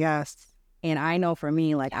customers. Yes. And I know for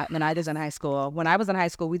me, like when I was in high school,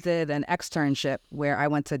 we did an externship where I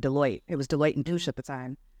went to Deloitte. It was Deloitte and Touche at the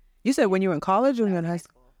time. You said when you were in college or when you were in high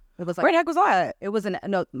school? It was like, where the heck was that? It was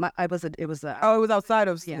it was oh, it was outside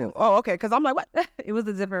of school. Yeah. Oh, okay. Because I'm like, what? It was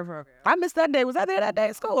a different program. I missed that day. Was I there that day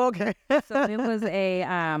at school? Okay. So it was a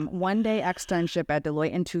 1-day externship at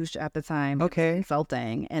Deloitte and Touche at the time. Okay.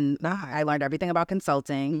 Consulting. And I learned everything about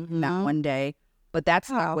consulting that one day. But that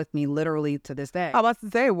stuck with me literally to this day. I was about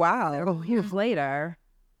to say, wow. Several years later,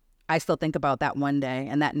 I still think about that one day,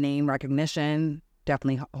 and that name recognition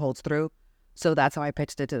definitely holds through. So that's how I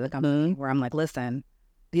pitched it to the company, where I'm like, listen,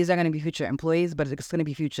 these are going to be future employees, but it's going to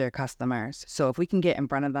be future customers. So if we can get in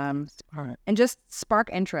front of them and just spark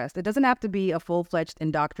interest, it doesn't have to be a full-fledged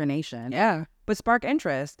indoctrination. Yeah. But spark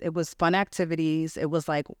interest. It was fun activities. It was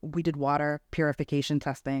like we did water purification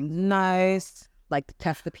testing. Nice. Like to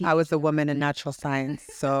test the people. I was a woman in natural science,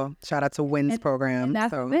 so shout out to WIN's program. And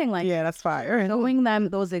that's the thing. Like, yeah, that's fire. Showing them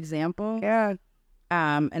those examples. Yeah.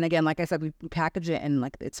 And again, like I said, we package it in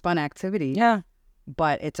like it's fun activity. Yeah.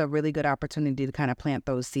 But it's a really good opportunity to kind of plant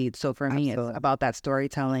those seeds. So for me, it's about that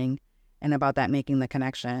storytelling and about that making the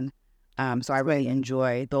connection. So I really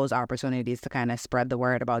enjoy those opportunities to kind of spread the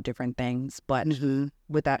word about different things, but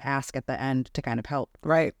with that ask at the end to kind of help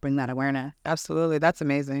bring that awareness. Absolutely. That's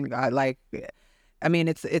amazing. I mean,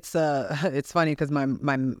 it's funny because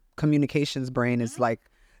my communications brain is like,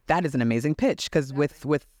 that is an amazing pitch because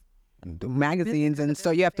with magazines and so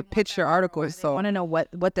you have to pitch your articles. So I want to know what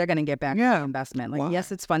they're going to get back from the investment. Like,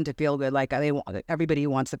 yes, it's fun to feel good. Like everybody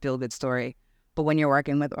wants a feel good story, but when you're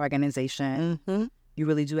working with organization, you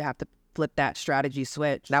really do have to flip that strategy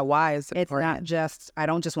switch. That why is it's not just, I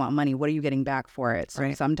don't just want money. What are you getting back for it?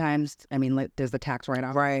 So sometimes, I mean, like, there's the tax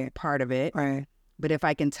write-off part of it. Right. But if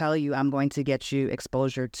I can tell you, I'm going to get you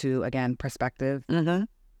exposure to, again, prospective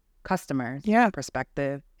customers,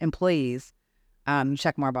 prospective employees,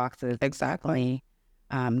 check more boxes. Exactly.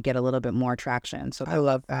 Get a little bit more traction. So I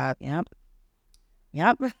love that.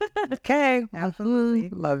 Yep. Okay. Absolutely.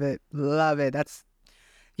 Love it. That's,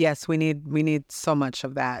 yes, we need so much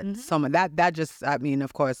of that. So much that just, I mean,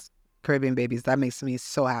 of course, Caribbean Babies, that makes me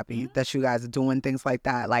so happy that you guys are doing things like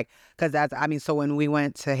that. Like, because that's, I mean, so when we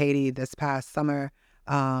went to Haiti this past summer,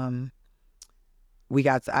 I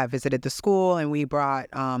visited the school and we brought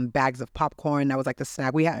bags of popcorn. That was like the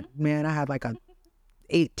snack we had. Man, I had like a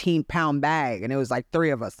 18-pound bag, and it was like 3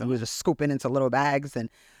 of us, and we were just scooping into little bags,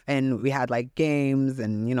 and we had like games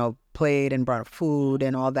and, you know, played and brought food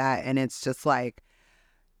and all that. And it's just like,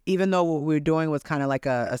 even though what we were doing was kind of like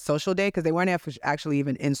a social day, because they weren't actually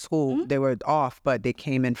even in school, they were off, but they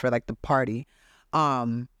came in for like the party.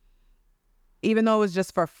 even though it was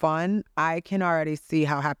just for fun, I can already see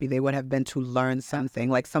how happy they would have been to learn something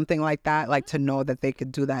like that, like to know that they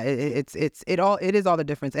could do that. It is all the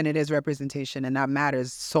difference, and it is representation, and that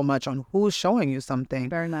matters so much on who's showing you something.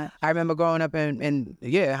 Very much. I remember growing up in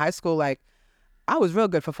high school, like I was real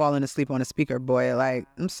good for falling asleep on a speaker, boy. Like,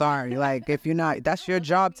 I'm sorry. Like, if you're not, that's your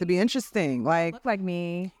job to be interesting. Like, Look like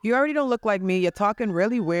me. you already don't look like me. You're talking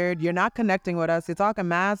really weird. You're not connecting with us. You're talking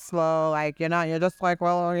mad slow. Like, you're just like,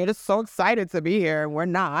 well, you're just so excited to be here. We're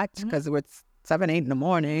not, because it's 7, 8 in the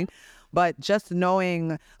morning. But just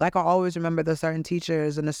knowing, like, I always remember the certain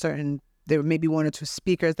teachers and there were maybe 1 or 2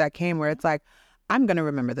 speakers that came where it's like, I'm going to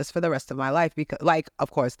remember this for the rest of my life because, like,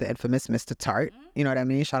 of course, the infamous Mr. Tart, you know what I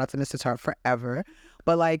mean? Shout out to Mr. Tart forever.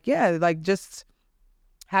 But, like, yeah, like, just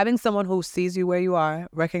having someone who sees you where you are,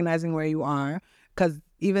 recognizing where you are, because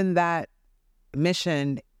even that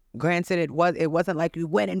mission, granted, it wasn't like you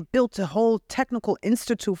went and built a whole technical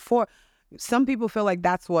institute for. Some people feel like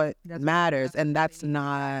that's what matters, and that's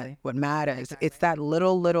not what matters. Exactly. It's that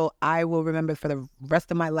little, I will remember for the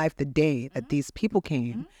rest of my life the day that these people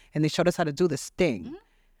came and they showed us how to do this thing.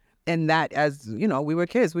 And that, as you know, we were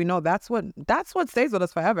kids, we know that's what stays with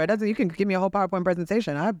us forever. It doesn't, you can give me a whole PowerPoint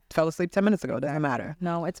presentation. I fell asleep 10 minutes ago. It doesn't matter.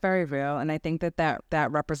 No, it's very real. And I think that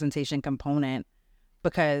representation component,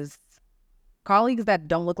 because colleagues that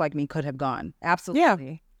don't look like me could have gone. Absolutely.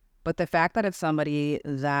 Yeah. But the fact that it's somebody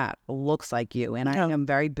that looks like you, and I am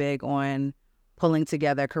very big on pulling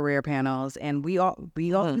together career panels, and we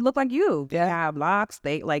look like you. Yeah. We have locks.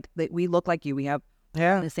 We look like you. We have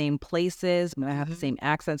the same places. We have the same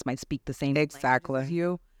accents. Might speak the same exactly as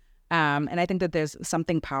you. And I think that there's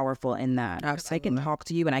something powerful in that. Absolutely. I can talk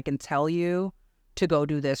to you and I can tell you to go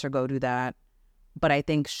do this or go do that. But I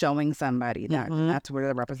think showing somebody that's where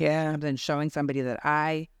the representation comes in. Showing somebody that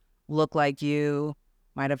I look like you,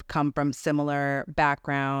 might have come from similar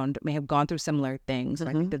background, may have gone through similar things.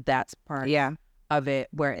 I think that's part of it,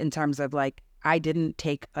 where in terms of like, I didn't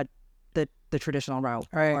take the traditional route,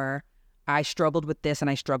 or I struggled with this and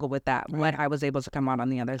I struggled with that, but I was able to come out on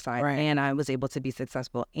the other side and I was able to be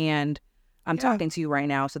successful. And I'm talking to you right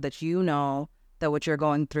now so that you know that what you're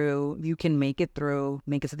going through, you can make it through,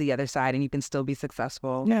 make it to the other side, and you can still be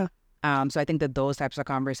successful. Yeah. So I think that those types of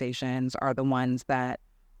conversations are the ones that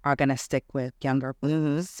are going to stick with younger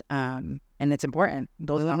folks. And it's important.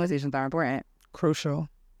 Those conversations are important. Crucial.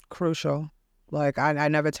 Like, I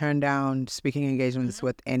never turn down speaking engagements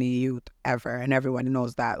with any youth ever. And everyone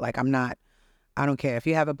knows that. Like, I don't care. If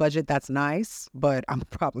you have a budget, that's nice, but I'm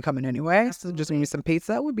probably coming anyway. So just give me some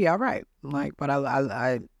pizza, it would be all right. Like, but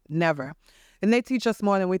I never. And they teach us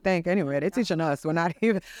more than we think anyway. They're teaching us. We're not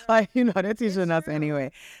even, like, you know, they're teaching us anyway.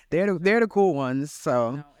 They're the cool ones.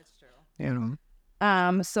 So, no, it's true. You know.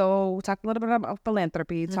 So talk a little bit about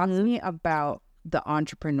philanthropy. Talk to me about the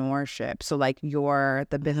entrepreneurship. So like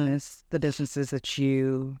the businesses that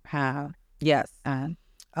you have. Yes.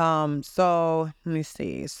 So let me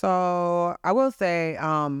see. So I will say,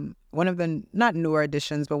 one of the not newer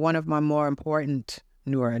additions, but one of my more important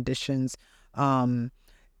newer additions,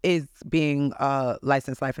 is being a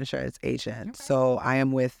licensed life insurance agent. Okay. So I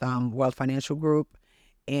am with World Financial Group,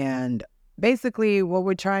 and basically what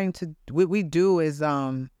we're trying to we do is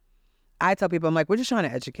I tell people, I'm like, we're just trying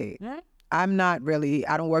to educate. I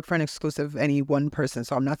don't work for any one person,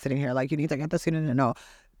 so I'm not sitting here like, you need to get this. No,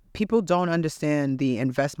 people don't understand the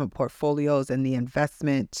investment portfolios and the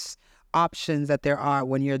investment options that there are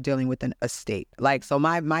when you're dealing with an estate. Like, so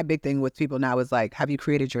my big thing with people now is like, have you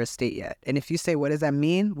created your estate yet? And if you say, what does that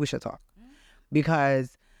mean? We should talk.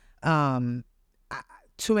 Because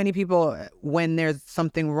too many people, when there's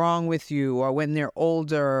something wrong with you, or when they're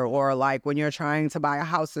older, or like when you're trying to buy a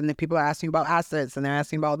house and the people are asking about assets and they're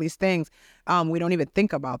asking about all these things, we don't even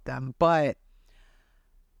think about them. But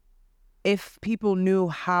if people knew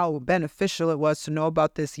how beneficial it was to know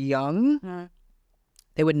about this young,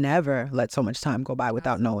 they would never let so much time go by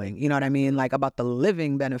without knowing, you know what I mean? Like, about the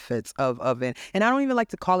living benefits of it. And I don't even like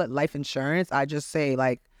to call it life insurance. I just say,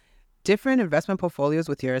 like, different investment portfolios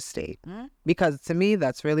with your estate. Because to me,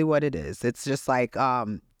 that's really what it is. It's just like,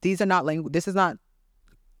 this is not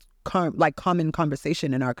common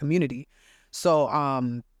conversation in our community.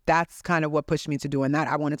 So that's kind of what pushed me to doing that.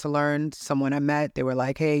 I wanted to learn. Someone I met, they were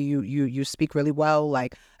like, hey, you speak really well.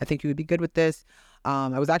 Like, I think you would be good with this.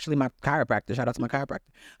 I was actually my chiropractor. Shout out to my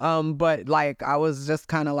chiropractor. But like, I was just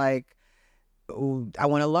kind of like, ooh, I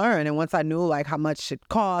want to learn. And once I knew like how much it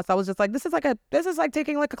costs, I was just like, this is like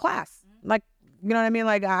taking like a class. Like, you know what I mean?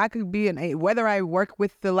 Like, I could be whether I work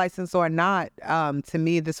with the license or not. To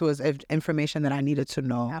me, this was information that I needed to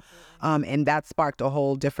know. And that sparked a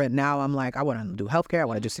whole different. Now I'm like, I want to do healthcare. I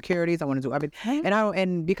want to do securities. I want to do everything.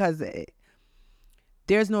 And because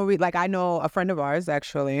there's no like, I know a friend of ours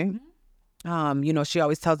actually. You know, she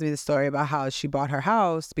always tells me the story about how she bought her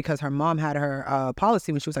house because her mom had her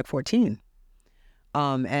policy when she was like 14.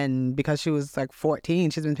 And because she was like 14,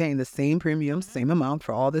 she's been paying the same premium, same amount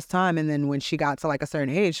for all this time. And then when she got to like a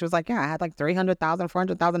certain age, she was like, yeah, I had like $300,000,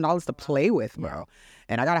 $400,000 to play with, bro.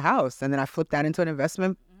 And I got a house, and then I flipped that into an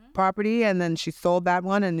investment property, and then she sold that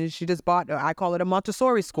one, and then she just bought, I call it a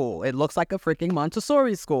Montessori school. It looks like a freaking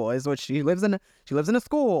Montessori school is what she lives in. She lives in a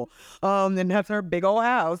school, and that's her big old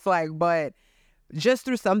house. Like, but just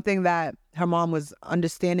through something that her mom was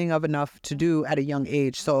understanding of enough to do at a young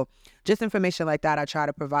age. So just information like that I try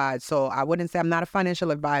to provide. So I wouldn't say I'm not a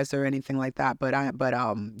financial advisor or anything like that, but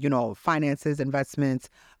you know, finances, investments,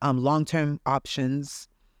 long-term options,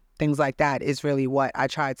 things like that is really what I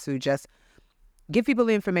try to just give people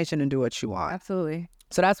the information and do what you want. Absolutely.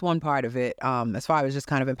 So that's one part of it. As far as just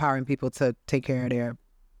kind of empowering people to take care of their,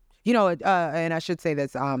 you know, and I should say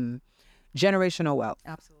this, generational wealth.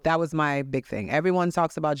 Absolutely. That was my big thing. Everyone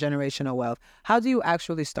talks about generational wealth. How do you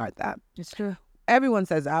actually start that? It's true. Everyone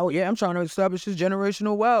says, oh, yeah, I'm trying to establish this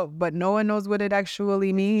generational wealth, but no one knows what it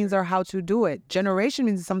actually means or how to do it. Generation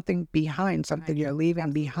means something behind, something you're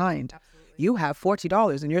leaving behind. Absolutely. You have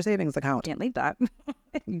 $40 in your savings account. Can't leave that.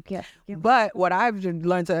 You can't. But what I've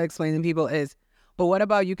learned to explain to people is, but what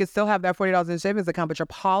about you could still have that $40 in savings account, but your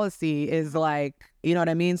policy is like, you know what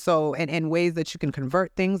I mean? So, and ways that you can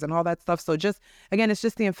convert things and all that stuff. So just, again, it's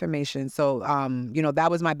just the information. So, you know,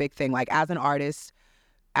 that was my big thing. Like as an artist,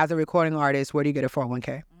 as a recording artist, where do you get a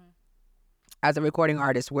 401k? As a recording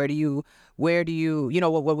artist, where do you, you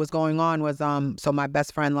know, what was going on was, so my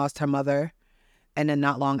best friend lost her mother. And then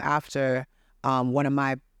not long after, one of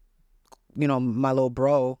my, you know, my little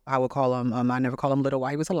bro, I would call him, I never call him little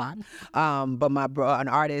while he was alive. But my bro, an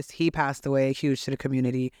artist, he passed away, huge to the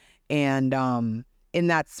community. And in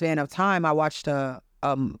that span of time, I watched a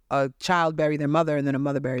child bury their mother and then a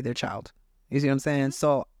mother bury their child. You see what I'm saying?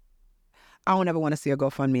 So I don't ever want to see a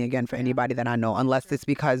GoFundMe again for anybody that I know, unless it's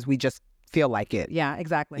because we just feel like it. Yeah,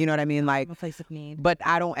 exactly. You know what I mean? Like a place of need. But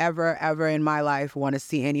I don't ever in my life want to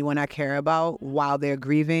see anyone I care about while they're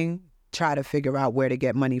grieving try to figure out where to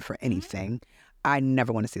get money for anything. I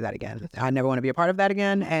never want to see that again. I never want to be a part of that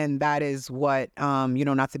again. And that is what, you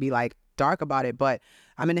know, not to be like dark about it, but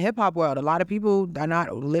I'm in the hip hop world. A lot of people are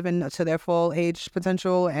not living to their full age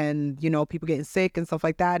potential, and, you know, people getting sick and stuff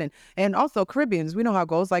like that. And also Caribbeans, we know how it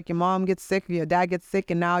goes. Like your mom gets sick, your dad gets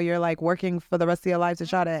sick, and now you're like working for the rest of your life to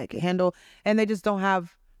try to handle, and they just don't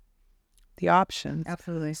have the options.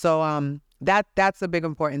 Absolutely. So that's a big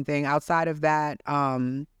important thing. Outside of that,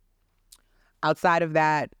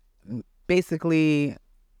 basically,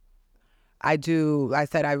 I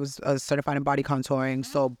said I was certified in body contouring.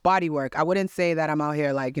 So body work, I wouldn't say that I'm out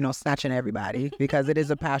here like, you know, snatching everybody, because it is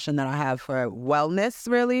a passion that I have for wellness,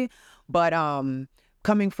 really. But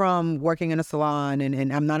coming from working in a salon,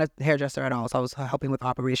 and I'm not a hairdresser at all, so I was helping with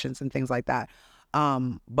operations and things like that.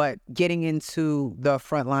 But getting into the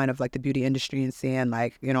front line of like the beauty industry and seeing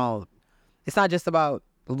like, you know, it's not just about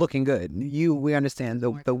looking good. We understand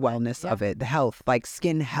the wellness of it, the health, like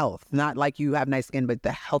skin health, not like you have nice skin, but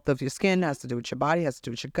the health of your skin has to do with your body, has to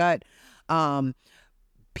do with your gut.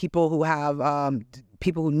 People who have,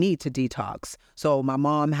 people who need to detox. So my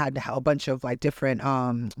mom had a bunch of like different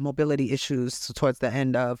mobility issues towards the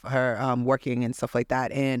end of her working and stuff like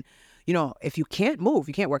that. And, you know, if you can't move,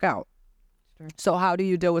 you can't work out. So how do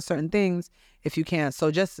you deal with certain things if you can't?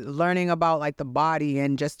 So just learning about like the body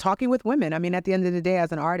and just talking with women. I mean, at the end of the day,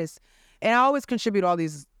 as an artist, and I always contribute all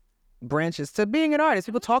these branches to being an artist.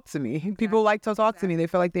 People talk to me. Exactly. People like to talk to me. They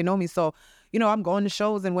feel like they know me. So, you know, I'm going to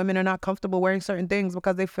shows and women are not comfortable wearing certain things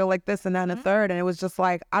because they feel like this and that and a third. And it was just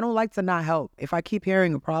like, I don't like to not help. If I keep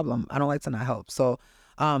hearing a problem, I don't like to not help. So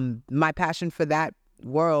my passion for that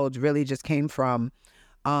world really just came from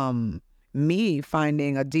me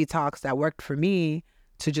finding a detox that worked for me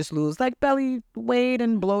to just lose like belly weight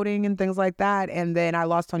and bloating and things like that. And then I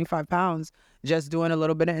lost 25 pounds just doing a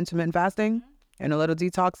little bit of intermittent fasting and a little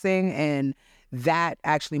detoxing. And that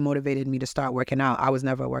actually motivated me to start working out. I was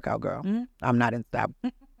never a workout girl. I'm not in that.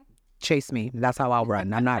 Chase me. That's how I'll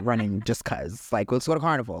run. I'm not running just cause. Like, let's go to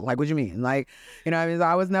carnival. Like, what do you mean? Like, you know what I mean? So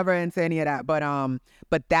I was never into any of that.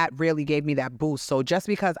 But that really gave me that boost. So just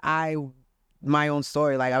because my own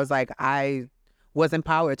story, like I was like, I was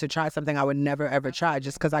empowered to try something I would never ever try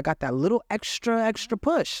just because I got that little extra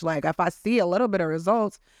push. Like if I see a little bit of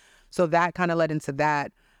results. So that kind of led into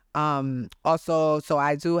that. Also, so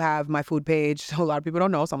I do have my food page. So a lot of people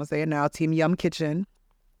don't know, so I'm gonna say it now, Team Yum Kitchen.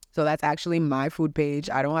 So that's actually my food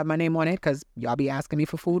page. I don't have my name on it because y'all be asking me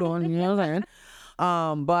for food on, you know what I'm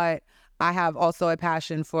saying? But I have also a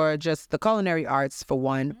passion for just the culinary arts for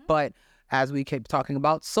one, but as we keep talking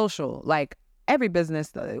about social, like every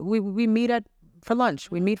business, we meet for lunch,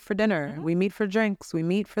 we meet for dinner, we meet for drinks, we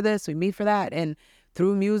meet for this, we meet for that. And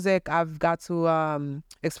through music, I've got to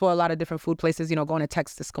explore a lot of different food places, you know, going to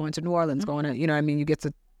Texas, going to New Orleans, going to, you know what I mean? You get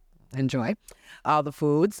to enjoy all the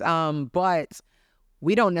foods. But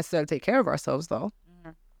we don't necessarily take care of ourselves though.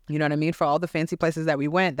 You know what I mean? For all the fancy places that we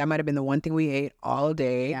went, that might have been the one thing we ate all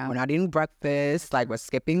day. Yeah. We're not eating breakfast. Like, we're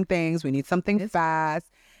skipping things. We need something fast.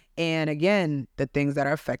 And again, the things that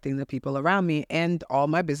are affecting the people around me, and all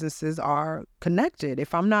my businesses are connected.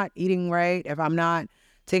 If I'm not eating right, if I'm not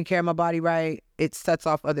taking care of my body right, it sets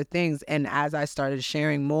off other things. And as I started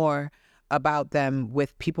sharing more about them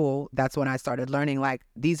with people, that's when I started learning, like,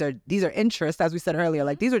 these are interests, as we said earlier,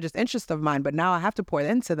 like, these are just interests of mine, but now I have to pour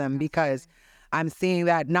into them because I'm seeing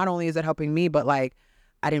that not only is it helping me, but like,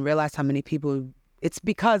 I didn't realize how many people, it's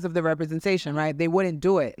because of the representation, right? They wouldn't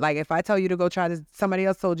do it. Like, if I tell you to go try this, somebody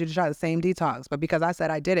else told you to try the same detox, but because I said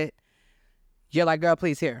I did it, you're like, girl,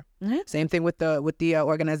 please, here. Mm-hmm. Same thing with the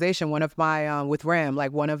organization. One of my, with RAM,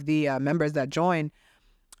 like one of the members that joined,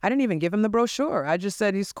 I didn't even give him the brochure. I just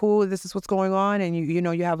said, he's cool. This is what's going on. And you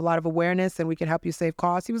know, you have a lot of awareness and we can help you save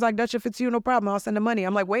costs. He was like, Dutch, if it's you, no problem. I'll send the money.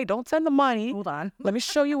 I'm like, wait, don't send the money. Hold on. Let me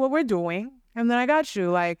show you what we're doing. And then I got you.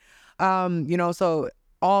 Like, you know, so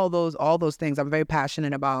all those things I'm very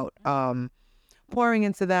passionate about, pouring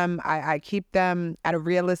into them. I keep them at a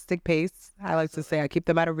realistic pace. I like to say I keep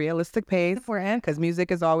them at a realistic pace because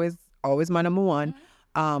music is always my number one.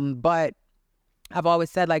 But I've always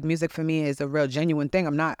said, like, music for me is a real genuine thing.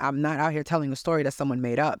 I'm not out here telling a story that someone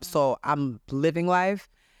made up. So I'm living life.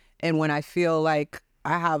 And when I feel like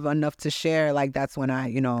I have enough to share, like, that's when I,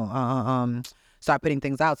 you know, start putting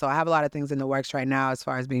things out. So I have a lot of things in the works right now as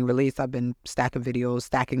far as being released. I've been stacking videos,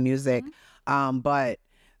 stacking music. But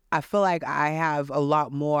I feel like I have a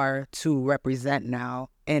lot more to represent now.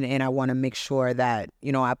 And I want to make sure that,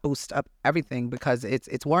 you know, I boost up everything because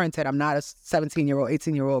it's warranted. I'm not a 17-year-old,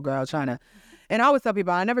 18-year-old girl trying to, and I always tell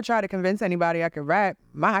people, I never try to convince anybody I could rap.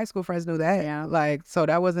 My high school friends knew that. Yeah. Like, so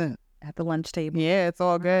that wasn't. At the lunch table. Yeah, it's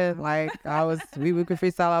all good. Like, we could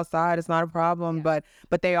freestyle outside. It's not a problem. Yeah.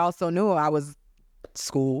 But they also knew I was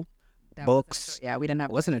school, that books. We didn't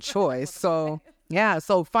have. Wasn't a choice. So yeah,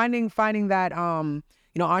 so finding that,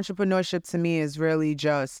 you know, entrepreneurship to me is really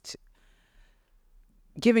just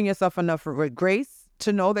giving yourself enough grace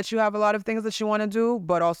to know that you have a lot of things that you want to do,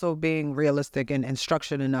 but also being realistic and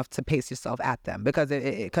structured enough to pace yourself at them.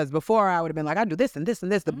 Because before I would have been like, I do this and this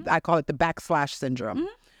and this. I call it the backslash syndrome.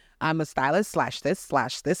 I'm a stylist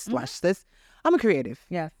 /this. I'm a creative.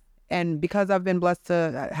 Yeah. And because I've been blessed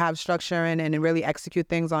to have structure and really execute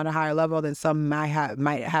things on a higher level than some might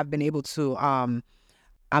have been able to,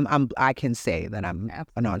 I can say that I'm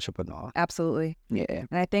an entrepreneur. Absolutely. Yeah. And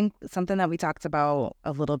I think something that we talked about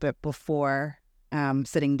a little bit before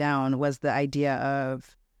sitting down was the idea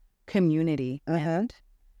of community. And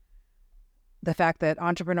the fact that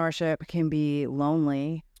entrepreneurship can be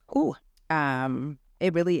lonely. Ooh.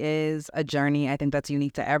 It really is a journey. I think that's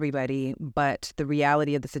unique to everybody. But the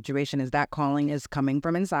reality of the situation is that calling is coming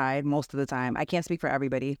from inside most of the time. I can't speak for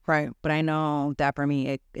everybody. Right. But I know that for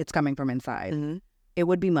me, it's coming from inside. Mm-hmm. It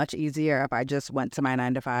would be much easier if I just went to my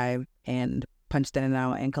 9-to-5 and punched in and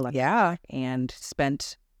out and collected and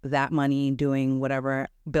spent that money doing whatever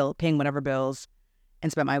paying whatever bills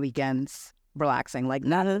and spent my weekends relaxing. Like,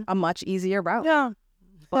 not a much easier route. Yeah.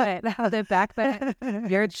 But the fact that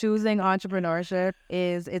you're choosing entrepreneurship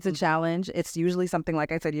it's a challenge. It's usually something,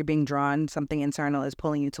 like I said, you're being drawn, something internal is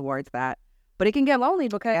pulling you towards that. But it can get lonely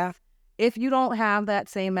because if you don't have that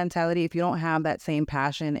same mentality, if you don't have that same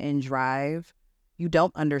passion and drive, you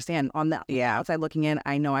don't understand. On the outside looking in,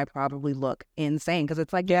 I know I probably look insane because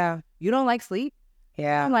it's like, you don't like sleep.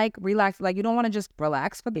 Yeah. You don't like relax. Like, you don't want to just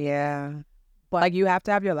relax. But But like, you have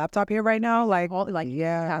to have your laptop here right now. Like, you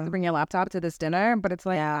have to bring your laptop to this dinner. But it's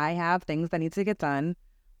like, I have things that need to get done.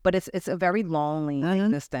 But it's a very lonely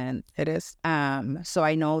existence. It is. So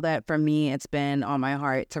I know that for me, it's been on my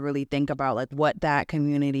heart to really think about like what that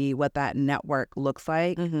community, what that network looks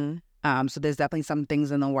like. So there's definitely some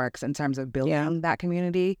things in the works in terms of building that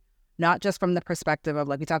community, not just from the perspective of,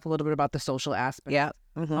 like, we talked a little bit about the social aspect. Yeah.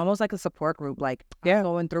 Almost like a support group. Like, I'm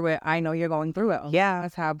going through it. I know you're going through it.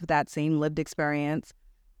 Let's have that same lived experience.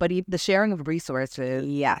 But the sharing of resources,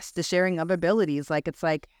 the sharing of abilities, like, it's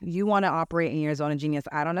like you want to operate in your zone of genius.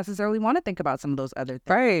 I don't necessarily want to think about some of those other things.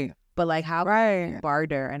 Right. But like, how can we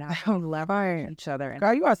barter and how can we leverage each other?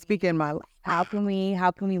 Girl, you are speaking my life. How can we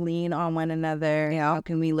lean on one another? How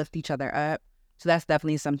can we lift each other up? So that's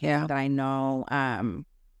definitely something that I know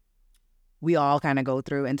we all kind of go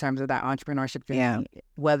through in terms of that entrepreneurship journey. Yeah.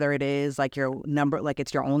 Whether it is like your number, like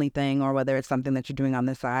it's your only thing, or whether it's something that you're doing on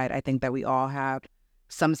the side. I think that we all have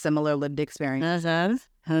some similar lived experience.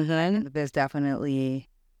 There's definitely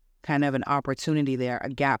kind of an opportunity there, a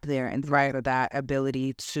gap there, and of that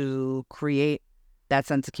ability to create that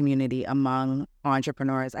sense of community among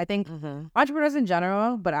entrepreneurs. I think entrepreneurs in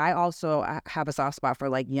general, but I also have a soft spot for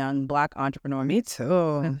like young Black entrepreneurs. Me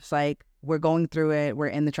too. It's like we're going through it. We're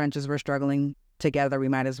in the trenches. We're struggling together. We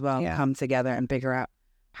might as well come together and figure out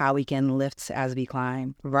how we can lift as we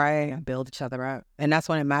climb. Right. And build each other up. And that's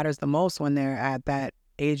when it matters the most, when they're at that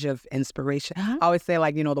age of inspiration. I always say,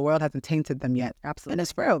 like, you know, the world hasn't tainted them yet. Absolutely. And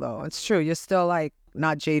it's real, though. It's true. You're still, like,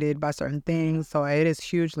 not jaded by certain things. So it is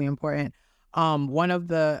hugely important.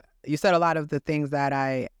 You said a lot of the things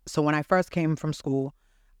that so when I first came from school,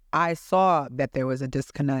 I saw that there was a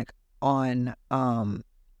disconnect on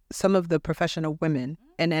some of the professional women.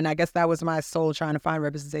 And I guess that was my soul trying to find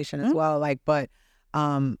representation as well. Like, but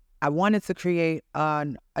I wanted to create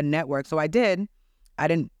a network. So I didn't,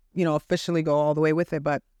 you know, officially go all the way with it,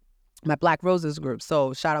 but my Black Roses group.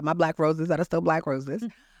 So shout out my Black Roses that are still Black Roses.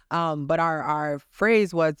 But our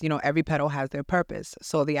phrase was, you know, every petal has their purpose.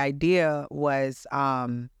 So the idea was,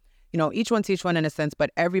 you know, each one teach one in a sense,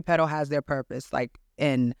 but every petal has their purpose. Like,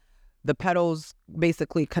 and the petals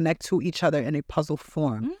basically connect to each other in a puzzle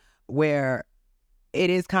form where it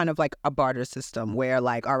is kind of like a barter system where,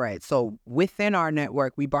 like, all right, so within our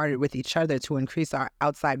network, we bartered with each other to increase our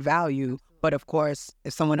outside value. But of course,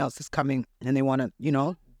 if someone else is coming and they want to, you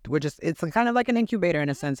know, it's kind of like an incubator in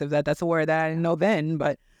a sense, if that's a word that I didn't know then,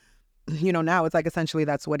 but you know, now it's like essentially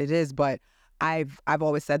that's what it is. But I've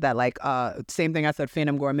always said that, like, same thing I said,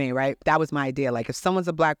 Phantom Gourmet, right? That was my idea. Like, if someone's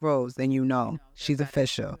a Black Rose, then you know she's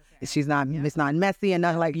official. She's not, it's not messy and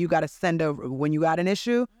nothing. Like, you got to send her, when you got an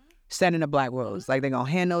issue, send in a Black Rose. Like, they're going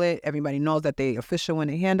to handle it. Everybody knows that they official when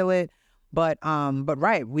they handle it. But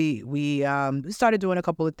right, we started doing a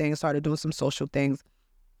couple of things, started doing some social things.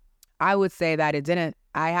 I would say that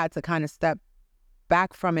I had to kind of step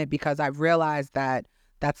back from it because I realized that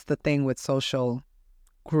that's the thing with social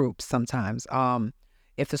groups sometimes.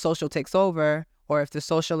 If the social takes over, or if the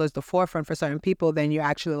social is the forefront for certain people, then you're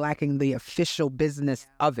actually lacking the official business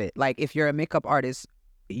of it. Like, if you're a makeup artist,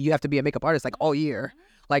 you have to be a makeup artist like all year.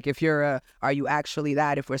 Like, if you're are you actually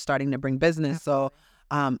that if we're starting to bring business? So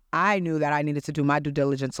I knew that I needed to do my due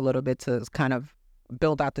diligence a little bit to kind of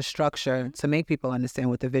build out the structure to make people understand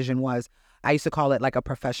what the vision was. I used to call it like a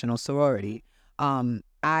professional sorority.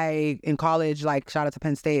 In college, like, shout out to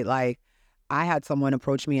Penn State, like, I had someone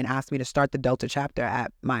approach me and ask me to start the Delta chapter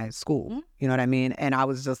at my school. You know what I mean? And I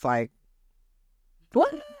was just like,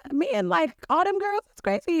 what? Me and like all them girls? It's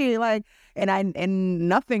crazy. Like, and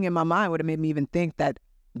nothing in my mind would have made me even think that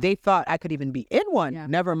they thought I could even be in one. Yeah.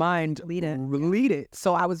 Never mind lead it.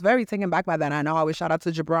 So I was very taken back by that. And I always shout out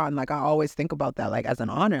to Jabron. Like, I always think about that, like, as an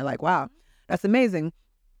honor. Like, wow, that's amazing.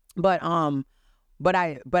 But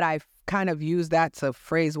I kind of used that to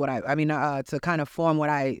phrase to kind of form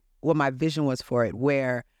what my vision was for it,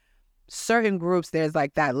 where certain groups, there's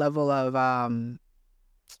like that level of,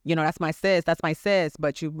 you know, that's my sis,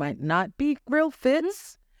 but you might not be real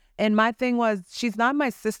fits. And my thing was, she's not my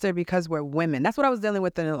sister because we're women. That's what I was dealing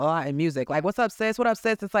with a lot in music. Like, what's up, sis? What up,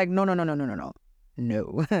 sis? It's like, no.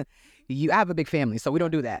 No. You have a big family, so we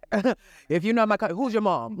don't do that. If you know my cousin, who's your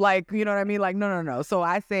mom? Like, you know what I mean? Like, no. So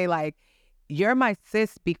I say, like, you're my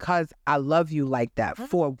sis because I love you like that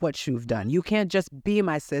for what you've done. You can't just be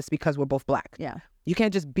my sis because we're both Black. Yeah. You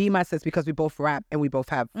can't just be my sis because we both rap and we both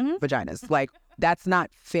have vaginas. Like, that's not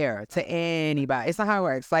fair to anybody. It's not how it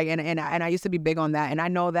works. Like, and I used to be big on that. And I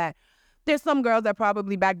know that there's some girls that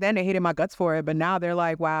probably back then they hated my guts for it, but now they're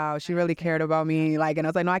like, wow, she really cared about me. Like, and I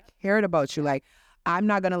was like, no, I cared about you. Like, I'm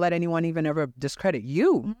not going to let anyone even ever discredit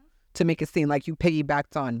you to make it seem like you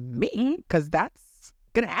piggybacked on me, because that's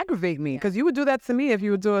going to aggravate me, because you would do that to me if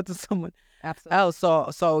you would do it to someone else.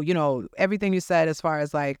 So, you know, everything you said as far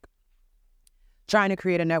as like trying to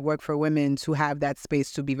create a network for women to have that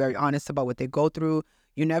space to be very honest about what they go through.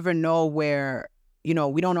 You never know where, you know,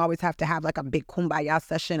 we don't always have to have like a big kumbaya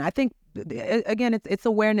session. I think, again, it's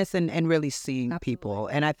awareness and really seeing people.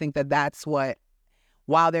 And I think that that's what,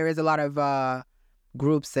 while there is a lot of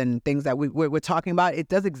groups and things that we're talking about, it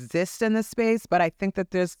does exist in this space, but I think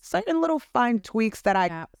that there's certain little fine tweaks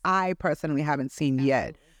that I personally haven't seen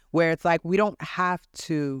yet, where it's like, we don't have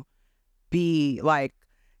to be like,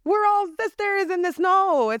 we're all sisters in this.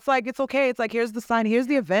 No, it's like, it's okay. It's like, here's the sign, here's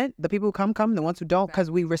the event. The people who come, the ones who don't, because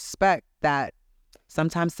we respect that.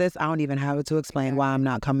 Sometimes, sis, I don't even have it to explain why I'm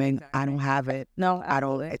not coming. I don't have it. No, absolutely. I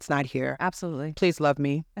don't, it's not here. Absolutely. Please love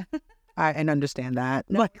me. and understand that.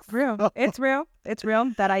 No, it's real. It's real. It's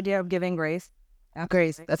real. That idea of giving grace.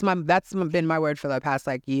 Grace. That's been my word for the past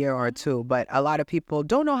like year or two. But a lot of people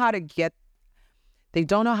don't know how to give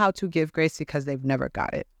grace because they've never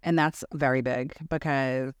got it. And that's very big,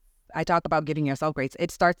 because I talk about giving yourself grace.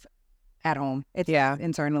 It starts at home. It's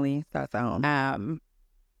internally. That's at home.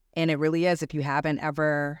 And it really is. If you haven't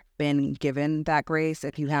ever been given that grace,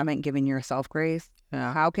 if you haven't given yourself grace,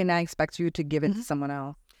 how can I expect you to give it to someone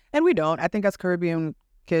else? And we don't. I think as Caribbean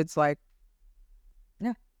kids, like,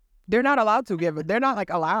 they're not allowed to give it. They're not like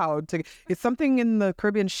allowed to. If something in the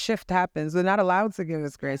Caribbean shift happens, they're not allowed to give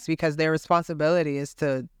us grace, because their responsibility is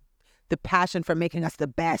the passion for making us the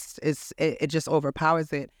best it just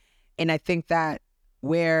overpowers it. And I think that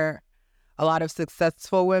where a lot of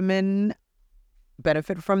successful women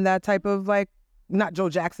benefit from that type of, like, not Joe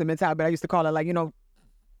Jackson mentality, but I used to call it, like,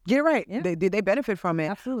 get it right. Yeah. They benefit from it.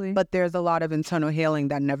 Absolutely. But there's a lot of internal healing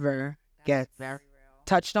that never gets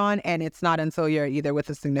touched on, and it's not until you're either with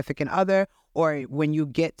a significant other or when you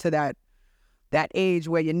get to that age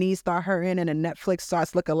where your knees start hurting and the Netflix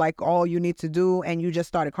starts looking like all you need to do, and you just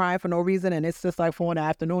started crying for no reason, and it's just like 4 in the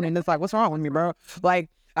afternoon, and it's like, what's wrong with me, bro? Like,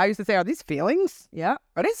 I used to say, are these feelings? Yeah.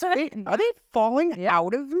 Are they falling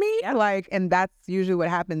out of me? Yeah. Like, and that's usually what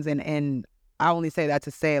happens. And I only say that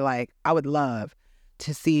to say, like, I would love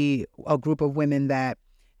to see a group of women that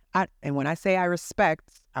and when I say I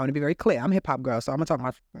respect, I want to be very clear. I'm a hip hop girl, so I'm gonna talk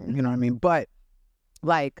about, you know what I mean? But,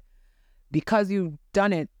 like, because you've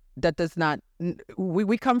done it, that does not,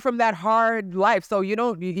 we come from that hard life. So you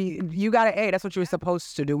gotta, that's what you're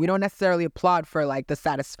supposed to do. We don't necessarily applaud for, like, the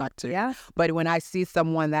satisfactory. Yeah. But when I see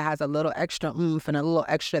someone that has a little extra oomph and a little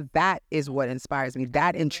extra, that is what inspires me.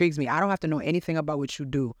 That intrigues me. I don't have to know anything about what you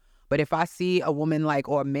do. But if I see a woman, like,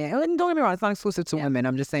 or a man, and don't get me wrong, it's not exclusive to women.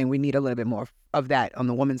 I'm just saying we need a little bit more of that on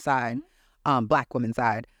the woman's side, Black women's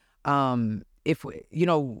side. If,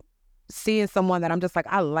 seeing someone that I'm just like,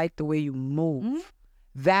 I like the way you move,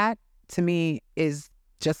 that to me is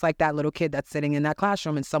just like that little kid that's sitting in that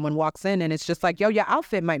classroom and someone walks in and it's just like, yo, your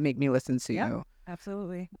outfit might make me listen to you.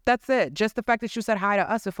 Absolutely. That's it. Just the fact that you said hi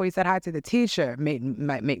to us before you said hi to the teacher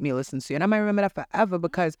might make me listen to you. And I might remember that forever,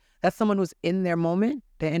 because that's someone who's in their moment,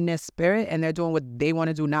 they're in their spirit, and they're doing what they want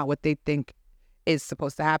to do, not what they think is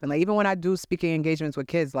supposed to happen. Like, even when I do speaking engagements with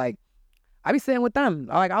kids, like, I be sitting with them.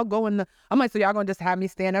 Like, I'll go I'm like, so y'all gonna just have me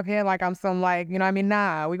stand up here like I'm some, like, you know what I mean?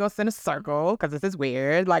 Nah, we gonna sit in a circle because this is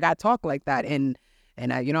weird. Like, I talk like that, and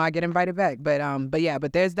I get invited back.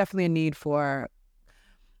 But there's definitely a need for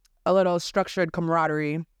a little structured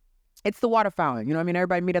camaraderie. It's the water fountain. You know what I mean?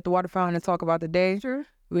 Everybody meet at the water fountain and talk about the day. Sure.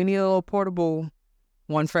 We need a little portable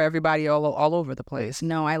one for everybody all over the place.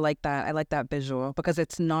 No, I like that. I like that visual, because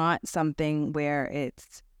it's not something where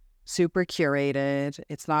it's super curated.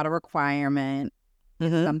 It's not a requirement.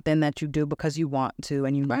 It's something that you do because you want to,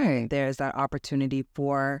 and there's that opportunity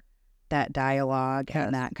for that dialogue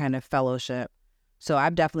and that kind of fellowship. So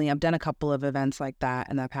I've done a couple of events like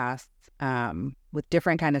that in the past, with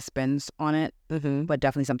different kind of spins on it, but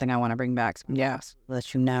definitely something I want to bring back. Yes.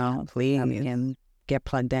 Let you know, please, and get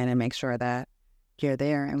plugged in and make sure that you're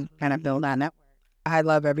there and kind of build that network. I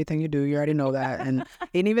love everything you do. You already know that. And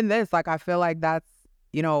even this, like, I feel like that's,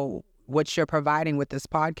 what you're providing with this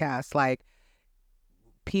podcast. Like,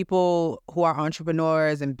 people who are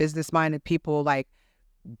entrepreneurs and business-minded people, like,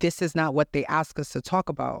 this is not what they ask us to talk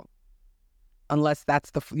about. Unless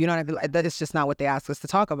that's you know what I mean? Like, that is just not what they ask us to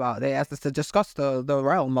talk about. They ask us to discuss the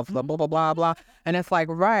realm of the blah, blah, blah, blah. And it's like,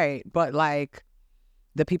 right. But, like,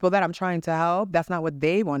 the people that I'm trying to help, that's not what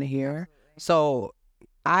they want to hear. So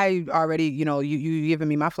I already, you giving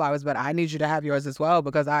me my flowers, but I need you to have yours as well,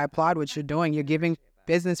 because I applaud what you're doing. You're giving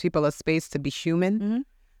business people a space to be human,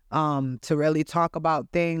 to really talk about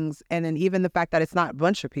things. And then even the fact that it's not a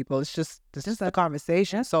bunch of people, it's just a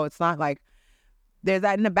conversation. So it's not like there's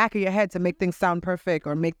that in the back of your head to make things sound perfect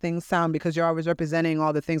or make things sound, because you're always representing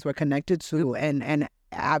all the things we're connected to. And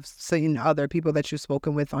I've seen other people that you've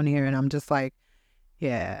spoken with on here, and I'm just like,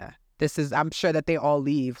 yeah, I'm sure that they all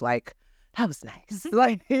leave like, that was nice.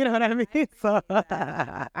 Like, you know what I mean? So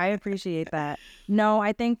I appreciate that. No,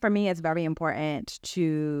 I think for me, it's very important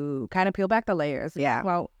to kind of peel back the layers. Yeah.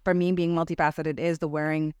 Well, for me, being multifaceted is the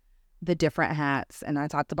wearing the different hats. And I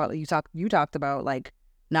talked about, you talked about, like,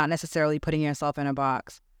 not necessarily putting yourself in a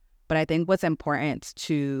box. But I think what's important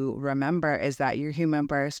to remember is that you're human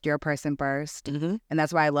first, you're a person first. And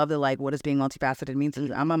that's why I love the, like, what does being multifaceted mean?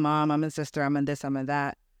 I'm a mom, I'm a sister, I'm a this, I'm a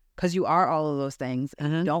that. Because you are all of those things.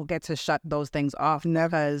 And you don't get to shut those things off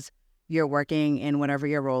because you're working in whatever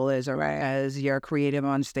your role is, or because you're creative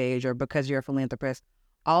on stage, or because you're a philanthropist.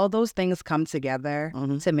 All of those things come together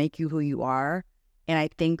to make you who you are. And I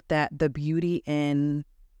think that the beauty in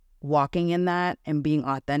walking in that and being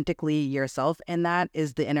authentically yourself in that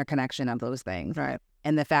is the interconnection of those things. Right.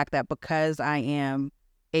 And the fact that because I am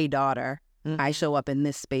a daughter, I show up in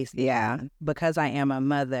this space. Yeah. Because I am a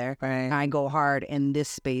mother, I go hard in this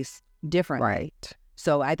space differently. Right.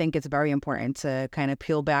 So I think it's very important to kind of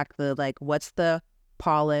peel back the, like, what's the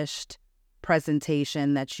polished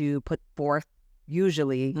presentation that you put forth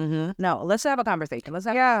usually? No, let's have a conversation. Let's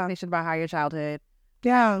have a conversation about how your childhood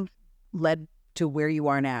led to where you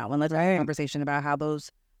are now. And let's have a conversation about how those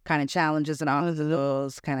kind of challenges and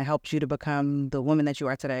obstacles kind of helped you to become the woman that you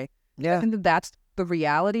are today. Yeah. I think that that's the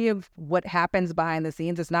reality of what happens behind the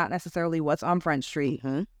scenes. It's not necessarily what's on Front Street.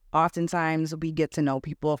 Oftentimes we get to know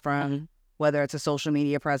people from whether it's a social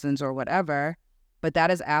media presence or whatever, but that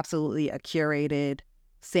is absolutely a curated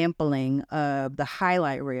sampling of the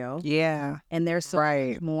highlight reel. Yeah. And there's so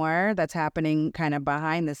much more that's happening kind of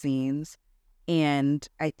behind the scenes. And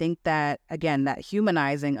I think that, again, that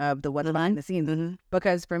humanizing of the what's behind the scenes.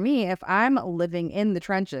 Because for me, if I'm living in the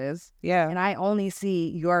trenches and I only see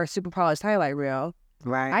your super polished highlight reel,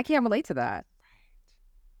 I can't relate to that.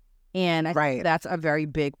 And I think that's a very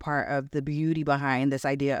big part of the beauty behind this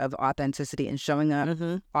idea of authenticity and showing up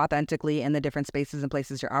authentically in the different spaces and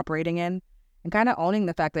places you're operating in, and kind of owning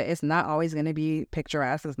the fact that it's not always going to be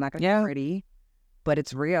picturesque, it's not going to be pretty, but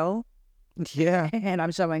it's real. Yeah. And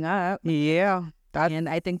I'm showing up. Yeah. And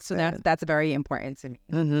I think so that's very important to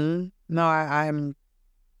me. No, I'm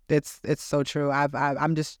it's so true.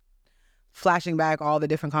 I'm just flashing back all the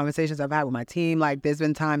different conversations I've had with my team. Like, there's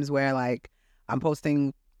been times where, like, I'm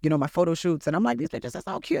posting, you know, my photo shoots and I'm like, these pictures are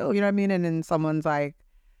so cute, you know what I mean? And then someone's like,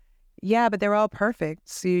 yeah, but they're all perfect.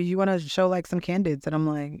 So you want to show like some candids? And I'm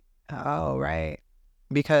like, oh, right.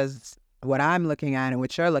 Because what I'm looking at and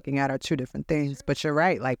what you're looking at are two different things. But you're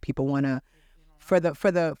right. Like, people want to, for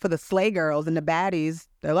the slay girls and the baddies,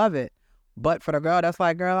 they love it. But for the girl that's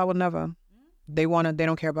like, girl, I would never. They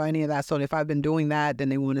don't care about any of that. So if I've been doing that, then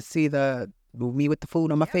they want to see me with the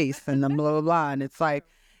food on my face and blah, blah, blah. And it's like,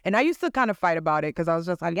 and I used to kind of fight about it because I was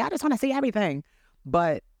just like, yeah, I just want to see everything.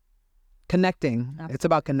 But connecting, Absolutely. It's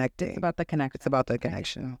about connecting. It's about the connection. It's about the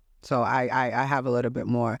connection. So I have a little bit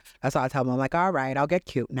more. That's why I tell them, I'm like, all right, I'll get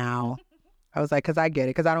cute now. I was like, because I get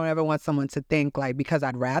it. Because I don't ever want someone to think, like, because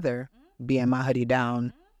I'd rather be in my hoodie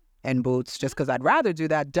down and boots, just because I'd rather do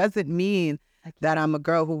that doesn't mean that I'm a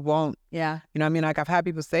girl who won't. Yeah. You know what I mean? Like, I've had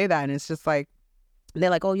people say that, and it's just like,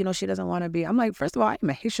 they're like, oh, you know, she doesn't want to be. I'm like, first of all, I'm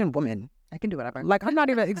a Haitian woman. I can do whatever. Like, I'm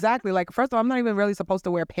not even, exactly. Like, first of all, I'm not even really supposed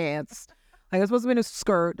to wear pants. Like, I'm supposed to be in a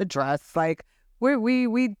skirt, a dress. Like, we're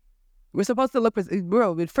supposed to look,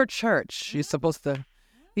 for church, you're supposed to,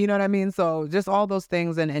 you know what I mean? So just all those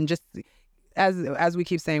things, and just, as we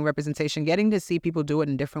keep saying, representation, getting to see people do it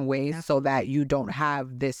in different ways so that you don't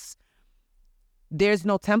have this, there's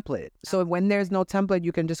no template. So when there's no template,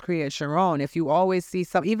 you can just create your own. If you always see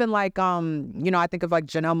some, even like, you know, I think of like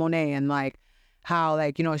Janelle Monáe and like how,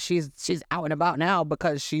 like, you know, she's out and about now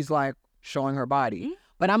because she's like showing her body.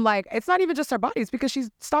 But I'm like, it's not even just her body. It's because she's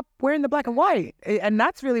stopped wearing the black and white. And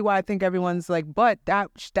that's really why I think everyone's like, but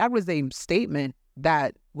that was a statement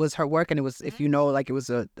that was her work. And it was, if you know, like, it was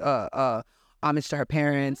a homage to her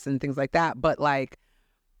parents and things like that. But like,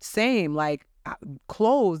 same, like,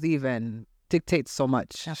 clothes even dictates so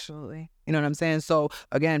much. Absolutely. You know what I'm saying? So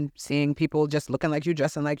again, seeing people just looking like you,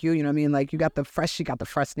 dressing like you know what I mean? Like, she got the fresh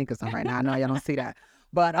sneakers on right now. I know y'all don't see that.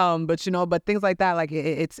 But you know, but things like that, like,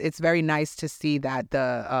 it's very nice to see that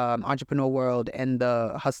the entrepreneur world and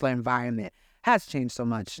the hustler environment has changed so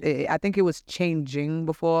much. I think it was changing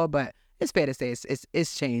before, but it's fair to say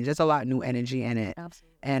it's changed. There's a lot of new energy in it.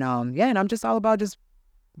 Absolutely. And yeah, and I'm just all about just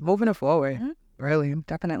moving it forward. Really.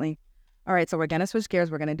 Definitely. All right, so we're going to switch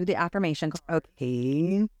gears. We're going to do the affirmation.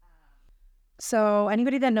 Okay. So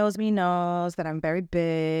anybody that knows me knows that I'm very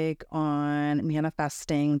big on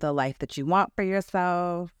manifesting the life that you want for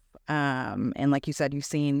yourself. And like you said,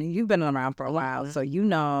 you've been around for a while, so you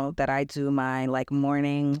know that I do my like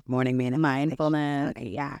morning mindfulness.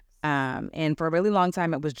 Yeah. And for a really long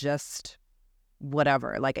time, it was just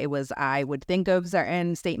whatever. Like, it was, I would think of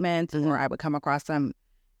certain statements or I would come across them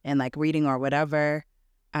in like reading or whatever.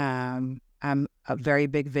 I'm a very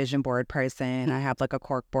big vision board person. I have like a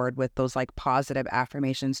cork board with those like positive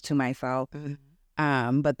affirmations to myself.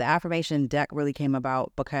 But the affirmation deck really came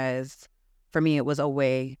about because for me, it was a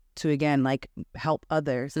way to, again, like, help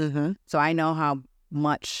others. So I know how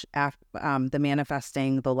much the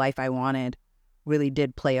manifesting the life I wanted really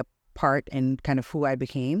did play a part in kind of who I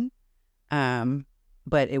became.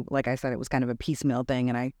 But it, like I said, it was kind of a piecemeal thing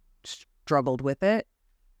and I struggled with it.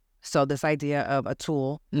 So this idea of a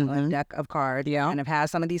tool, a deck of cards, kind of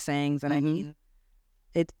has some of these things. And I mean,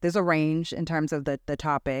 there's a range in terms of the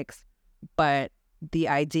topics, but the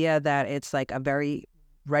idea that it's like a very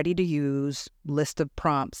ready to use list of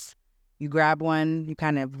prompts. You grab one, you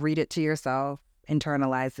kind of read it to yourself,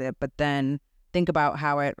 internalize it, but then think about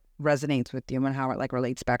how it resonates with you and how it like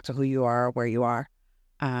relates back to who you are, where you are.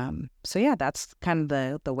 So yeah, that's kind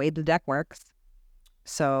of the way the deck works.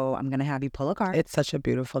 So I'm gonna have you pull a card. It's such a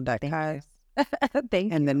beautiful deck, guys.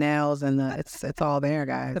 Thank and the nails and it's all there,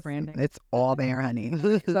 guys. The branding. It's all there,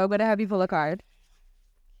 honey. So I'm gonna have you pull a card.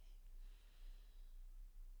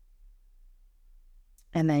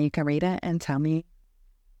 And then you can read it and tell me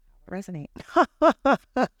how it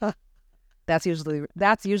resonates. That's usually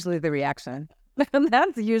the reaction.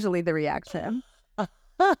 That's usually the reaction.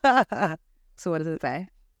 So what does it say?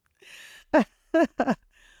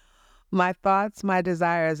 My thoughts, my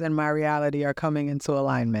desires, and my reality are coming into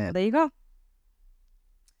alignment. There you go.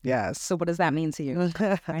 Yes. So what does that mean to you?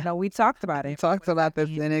 I know we talked about it. We talked about this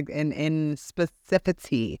in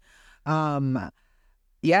specificity.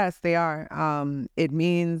 Yes, they are. It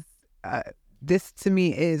means this to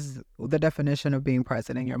me is the definition of being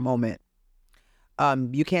present in your moment.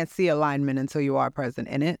 You can't see alignment until you are present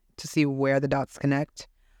in it to see where the dots connect.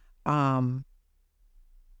 For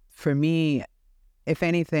me, if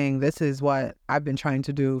anything, this is what I've been trying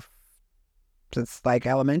to do since like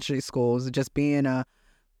elementary schools, just being a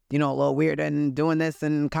little weird and doing this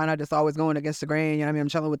and kind of just always going against the grain. You know what I mean? I'm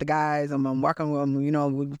chilling with the guys. I'm working with them,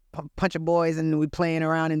 we punching boys and we playing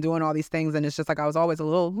around and doing all these things. And it's just like I was always a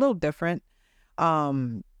little different. But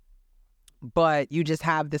you just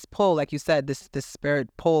have this pull, like you said, this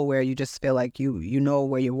spirit pull where you just feel like you know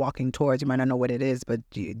where you're walking towards. You might not know what it is, but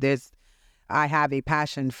I have a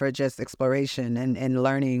passion for just exploration and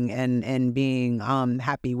learning and being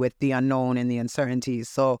happy with the unknown and the uncertainties.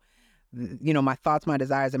 So, my thoughts, my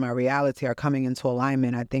desires, and my reality are coming into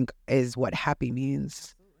alignment, I think is what happy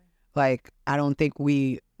means. Like, I don't think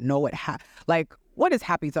we know what what is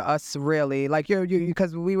happy to us really? Like you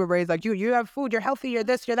because we were raised like you have food, you're healthy, you're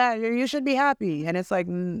this, you're that, you should be happy. And it's like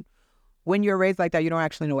when you're raised like that, you don't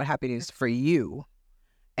actually know what happiness is for you.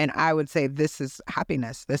 And I would say this is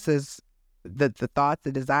happiness. This is the thoughts,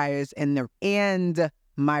 the desires, and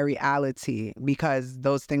my reality, because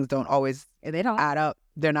those things don't always add up.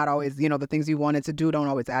 They're not always, the things you wanted to do don't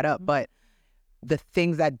always add up. But the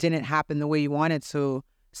things that didn't happen the way you wanted to,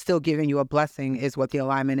 still giving you a blessing is what the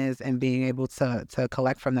alignment is, and being able to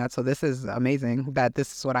collect from that. So this is amazing that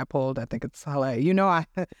this is what I pulled. I think it's hilarious.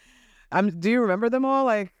 Do you remember them all?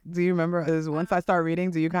 Like, do you remember? Once I start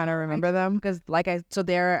reading, do you kind of remember them? Because I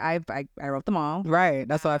wrote them all. Right.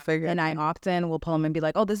 That's what I figured. And I often will pull them and be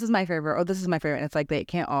like, oh, this is my favorite. Oh, this is my favorite. And it's like, they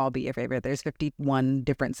can't all be your favorite. There's 51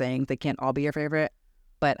 different sayings. They can't all be your favorite.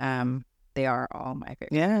 But they are all my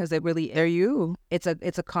favorite. Yeah. Because they're you. It's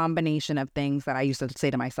a combination of things that I used to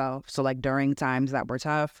say to myself. So like during times that were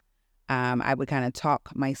tough, I would kind of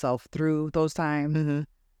talk myself through those times. Mm-hmm.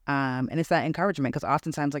 And it's that encouragement, because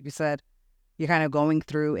oftentimes, like you said, you're kind of going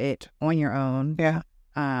through it on your own. Yeah.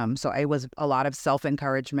 So it was a lot of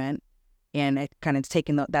self-encouragement, and it kind of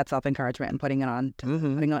taking that self-encouragement and putting it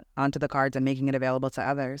onto the cards and making it available to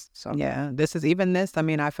others. So yeah, I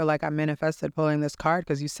mean, I feel like I manifested pulling this card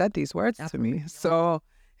because you said these words to me. So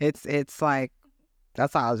it's like,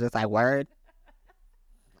 that's how I was just like, word.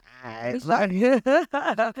 It's like,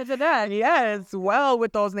 yes, well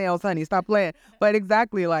with those nails, honey. Stop playing. But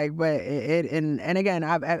exactly, and again,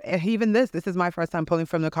 I've even this is my first time pulling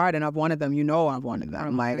from the card, and I've wanted them. I've wanted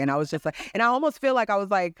them. And I was just like, and I almost feel like I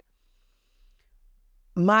was like,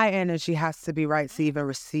 my energy has to be right to even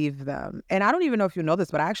receive them. And I don't even know if you know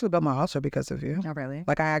this, but I actually built my altar because of you. Oh, really?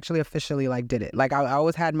 Like, I actually officially did it. Like, I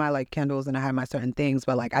always had my candles and I had my certain things,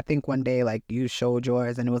 but I think one day you showed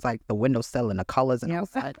yours and it was the windowsill and the colors, and I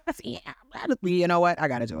was like, yeah, you know what? I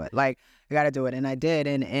gotta do it. I gotta do it. And I did,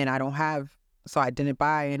 and I don't have, so I didn't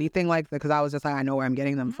buy anything like that because I was just like, I know where I'm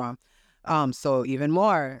getting them from. So even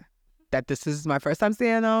more that this is my first time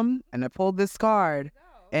seeing them, and I pulled this card.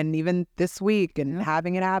 And even this week and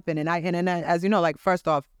having it happen. And I, as you know, first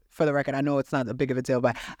off, for the record, I know it's not a big of a deal,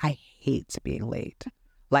 but I hate being late.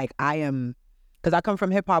 I am, because I come from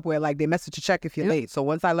hip hop where they message you check if you're late. So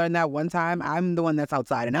once I learned that one time, I'm the one that's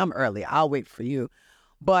outside and I'm early. I'll wait for you.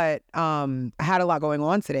 But I had a lot going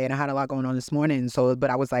on today, and I had a lot going on this morning. So, but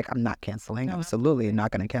I was like, I'm not canceling. No. Absolutely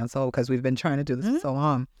not going to cancel, because we've been trying to do this for so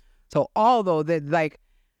long. So although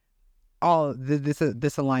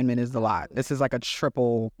this alignment is a lot. This is like a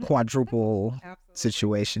triple, quadruple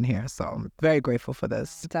situation here. So I'm very grateful for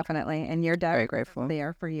this. Definitely. And your deck, very grateful.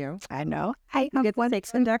 There for you. I know. You get to take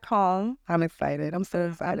some deck home. I'm excited. I'm so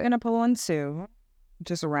excited. I'm going to pull one too.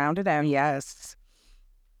 Just round it out. Yes.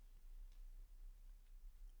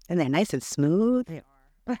 And they're nice and smooth. They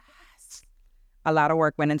are. A lot of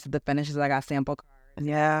work went into the finishes. I got sample cards.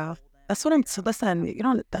 Yeah. That's what I'm, so listen,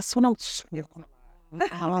 that's what I'm,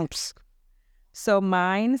 So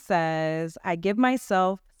mine says, I give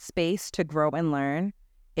myself space to grow and learn.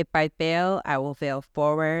 If I fail, I will fail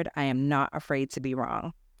forward. I am not afraid to be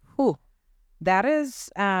wrong. Ooh. That is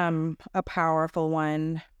a powerful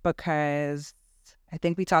one, because I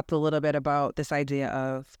think we talked a little bit about this idea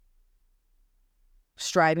of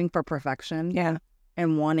striving for perfection. Yeah.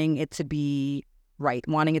 And wanting it to be right,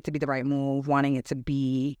 wanting it to be the right move, wanting it to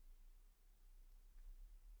be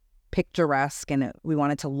picturesque, and we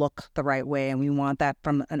want it to look the right way, and we want that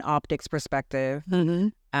from an optics perspective.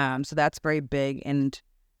 Mm-hmm. So that's very big, and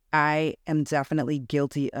I am definitely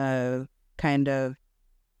guilty of kind of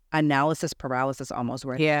analysis paralysis almost,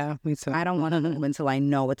 where Yeah, me too. I don't want to move until I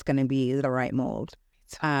know it's going to be the right move.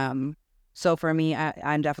 So for me,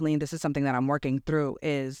 I'm definitely, this is something that I'm working through,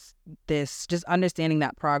 is this, just understanding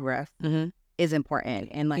that progress is important,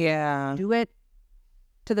 and like, do it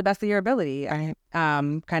to the best of your ability.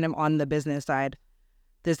 Kind of on the business side,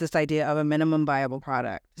 there's this idea of a minimum viable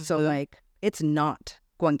product. So like, it's not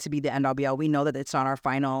going to be the end all be all. We know that it's not our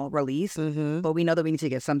final release, but we know that we need to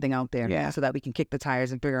get something out there so that we can kick the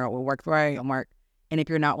tires and figure out what works, right, and work. And if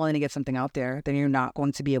you're not willing to get something out there, then you're not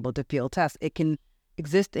going to be able to field test. It can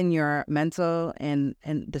exist in your mental and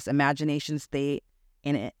this imagination state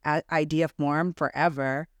in an idea form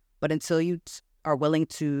forever, but until you are willing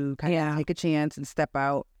to kind of take a chance and step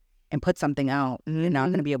out and put something out, you're not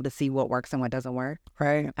going to be able to see what works and what doesn't work.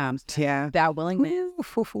 Right. That willingness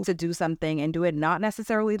to do something and do it not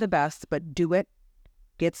necessarily the best, but do it,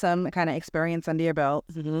 get some kind of experience under your belt,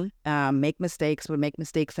 make mistakes, but make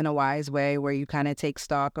mistakes in a wise way where you kind of take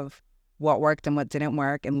stock of what worked and what didn't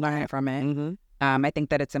work and learn from it. I think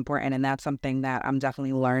that it's important, and that's something that I'm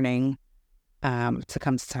definitely learning to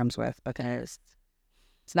come to terms with, because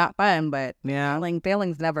it's not fun, but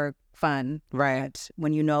failing's never fun. Right.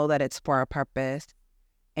 When you know that it's for a purpose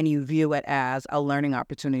and you view it as a learning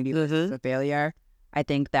opportunity versus a failure, I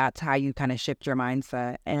think that's how you kind of shift your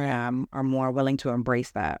mindset and are more willing to embrace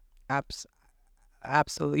that.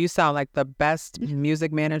 Absolutely. You sound like the best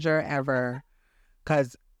music manager ever,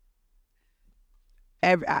 because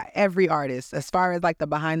every artist, as far as like the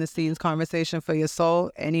behind the scenes conversation for your soul,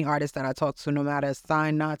 any artist that I talk to, no matter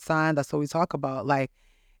signed, not signed, that's what we talk about. Like,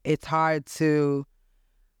 it's hard to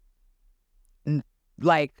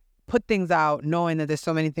like put things out knowing that there's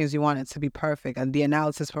so many things you want it to be perfect, and the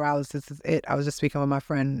analysis paralysis is it. I was just speaking with my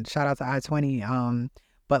friend, shout out to I-20,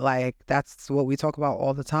 but like, that's what we talk about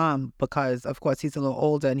all the time, because of course he's a little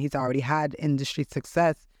older and he's already had industry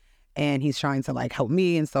success, and he's trying to like help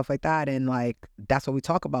me and stuff like that. And like, that's what we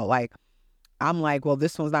talk about. Like, I'm like, well,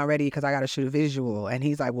 this one's not ready because I got to shoot a visual. And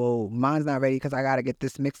he's like, well, mine's not ready because I got to get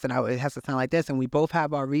this mixed and it has to sound like this. And we both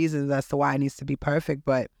have our reasons as to why it needs to be perfect,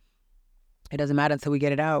 but it doesn't matter until we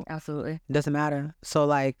get it out. Absolutely. It doesn't matter. So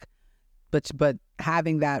like, but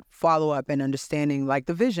having that follow up and understanding like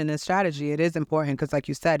the vision and strategy, it is important, because like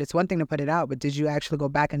you said, it's one thing to put it out, but did you actually go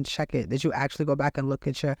back and check it? Did you actually go back and look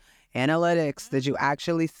at your analytics? Did you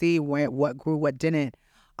actually see what grew, what didn't?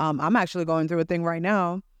 I'm actually going through a thing right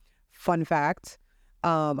now. Fun fact.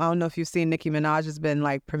 I don't know if you've seen Nicki Minaj has been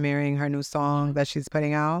like premiering her new song that she's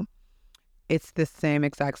putting out. It's the same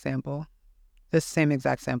exact sample. The same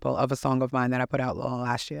exact sample of a song of mine that I put out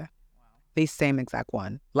last year. The same exact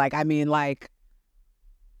one. Like, I mean, like,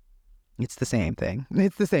 it's the same thing.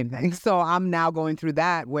 It's the same thing. So I'm now going through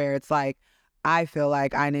that where it's like, I feel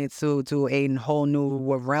like I need to do a whole new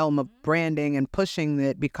realm of branding and pushing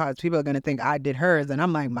it, because people are going to think I did hers. And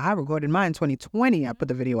I'm like, I recorded mine in 2020. I put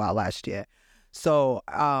the video out last year. So,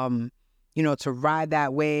 you know, to ride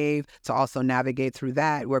that wave, to also navigate through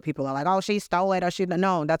that where people are like, oh, she stole it, or she,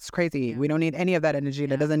 no, that's crazy. We don't need any of that energy.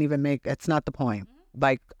 That doesn't even it's not the point.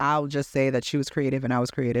 Like, I'll just say that she was creative and I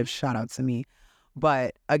was creative. Shout out to me.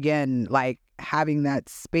 But again, like, having that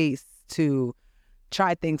space to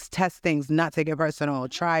try things, test things, not take it personal,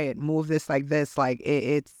 try it, move this like this, like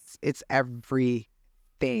it's everything.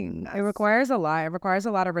 It requires a lot. It requires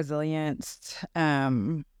a lot of resilience.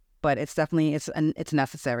 But it's definitely, it's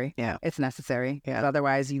necessary. Yeah. It's necessary. Yeah. But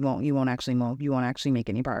otherwise you won't actually move. You won't actually make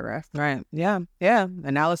any progress. Right. Yeah. Yeah.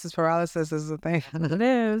 Analysis paralysis is a thing. It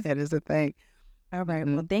is. It is a thing. All right.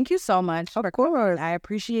 Well, thank you so much. Of course. I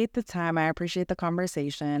appreciate the time. I appreciate the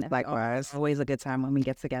conversation. Likewise. Always a good time when we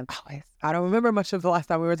get together. Always. I don't remember much of the last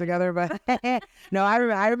time we were together, but no,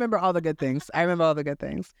 I remember all the good things. I remember all the good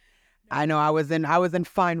things. I know I was in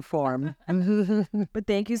fine form. But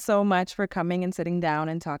thank you so much for coming and sitting down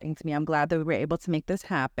and talking to me. I'm glad that we were able to make this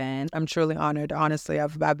happen. I'm truly honored. Honestly,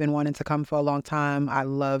 I've been wanting to come for a long time. I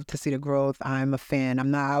love to see the growth. I'm a fan.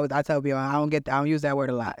 I tell people I don't use that word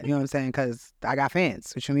a lot. You know what I'm saying? Because I got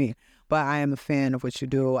fans. What you mean? But I am a fan of what you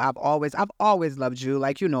do. I've always loved you.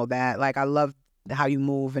 Like, you know that. Like, I love how you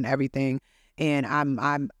move and everything. And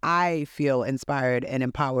I feel inspired and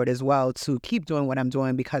empowered as well to keep doing what I'm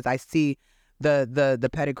doing, because I see the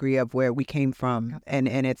pedigree of where we came from, and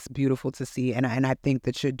it's beautiful to see. And I think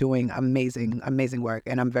that you're doing amazing work,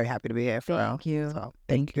 and I'm very happy to be here. Thank you. So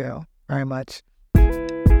thank you very much.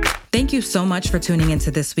 Thank you so much for tuning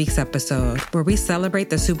into this week's episode, where we celebrate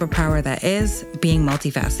the superpower that is being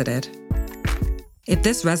multifaceted. If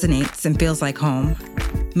this resonates and feels like home,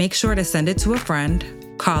 make sure to send it to a friend,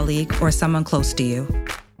 colleague, or someone close to you,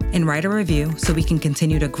 and write a review so we can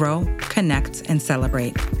continue to grow, connect, and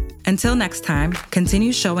celebrate. Until next time,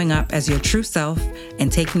 continue showing up as your true self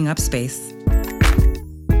and taking up space.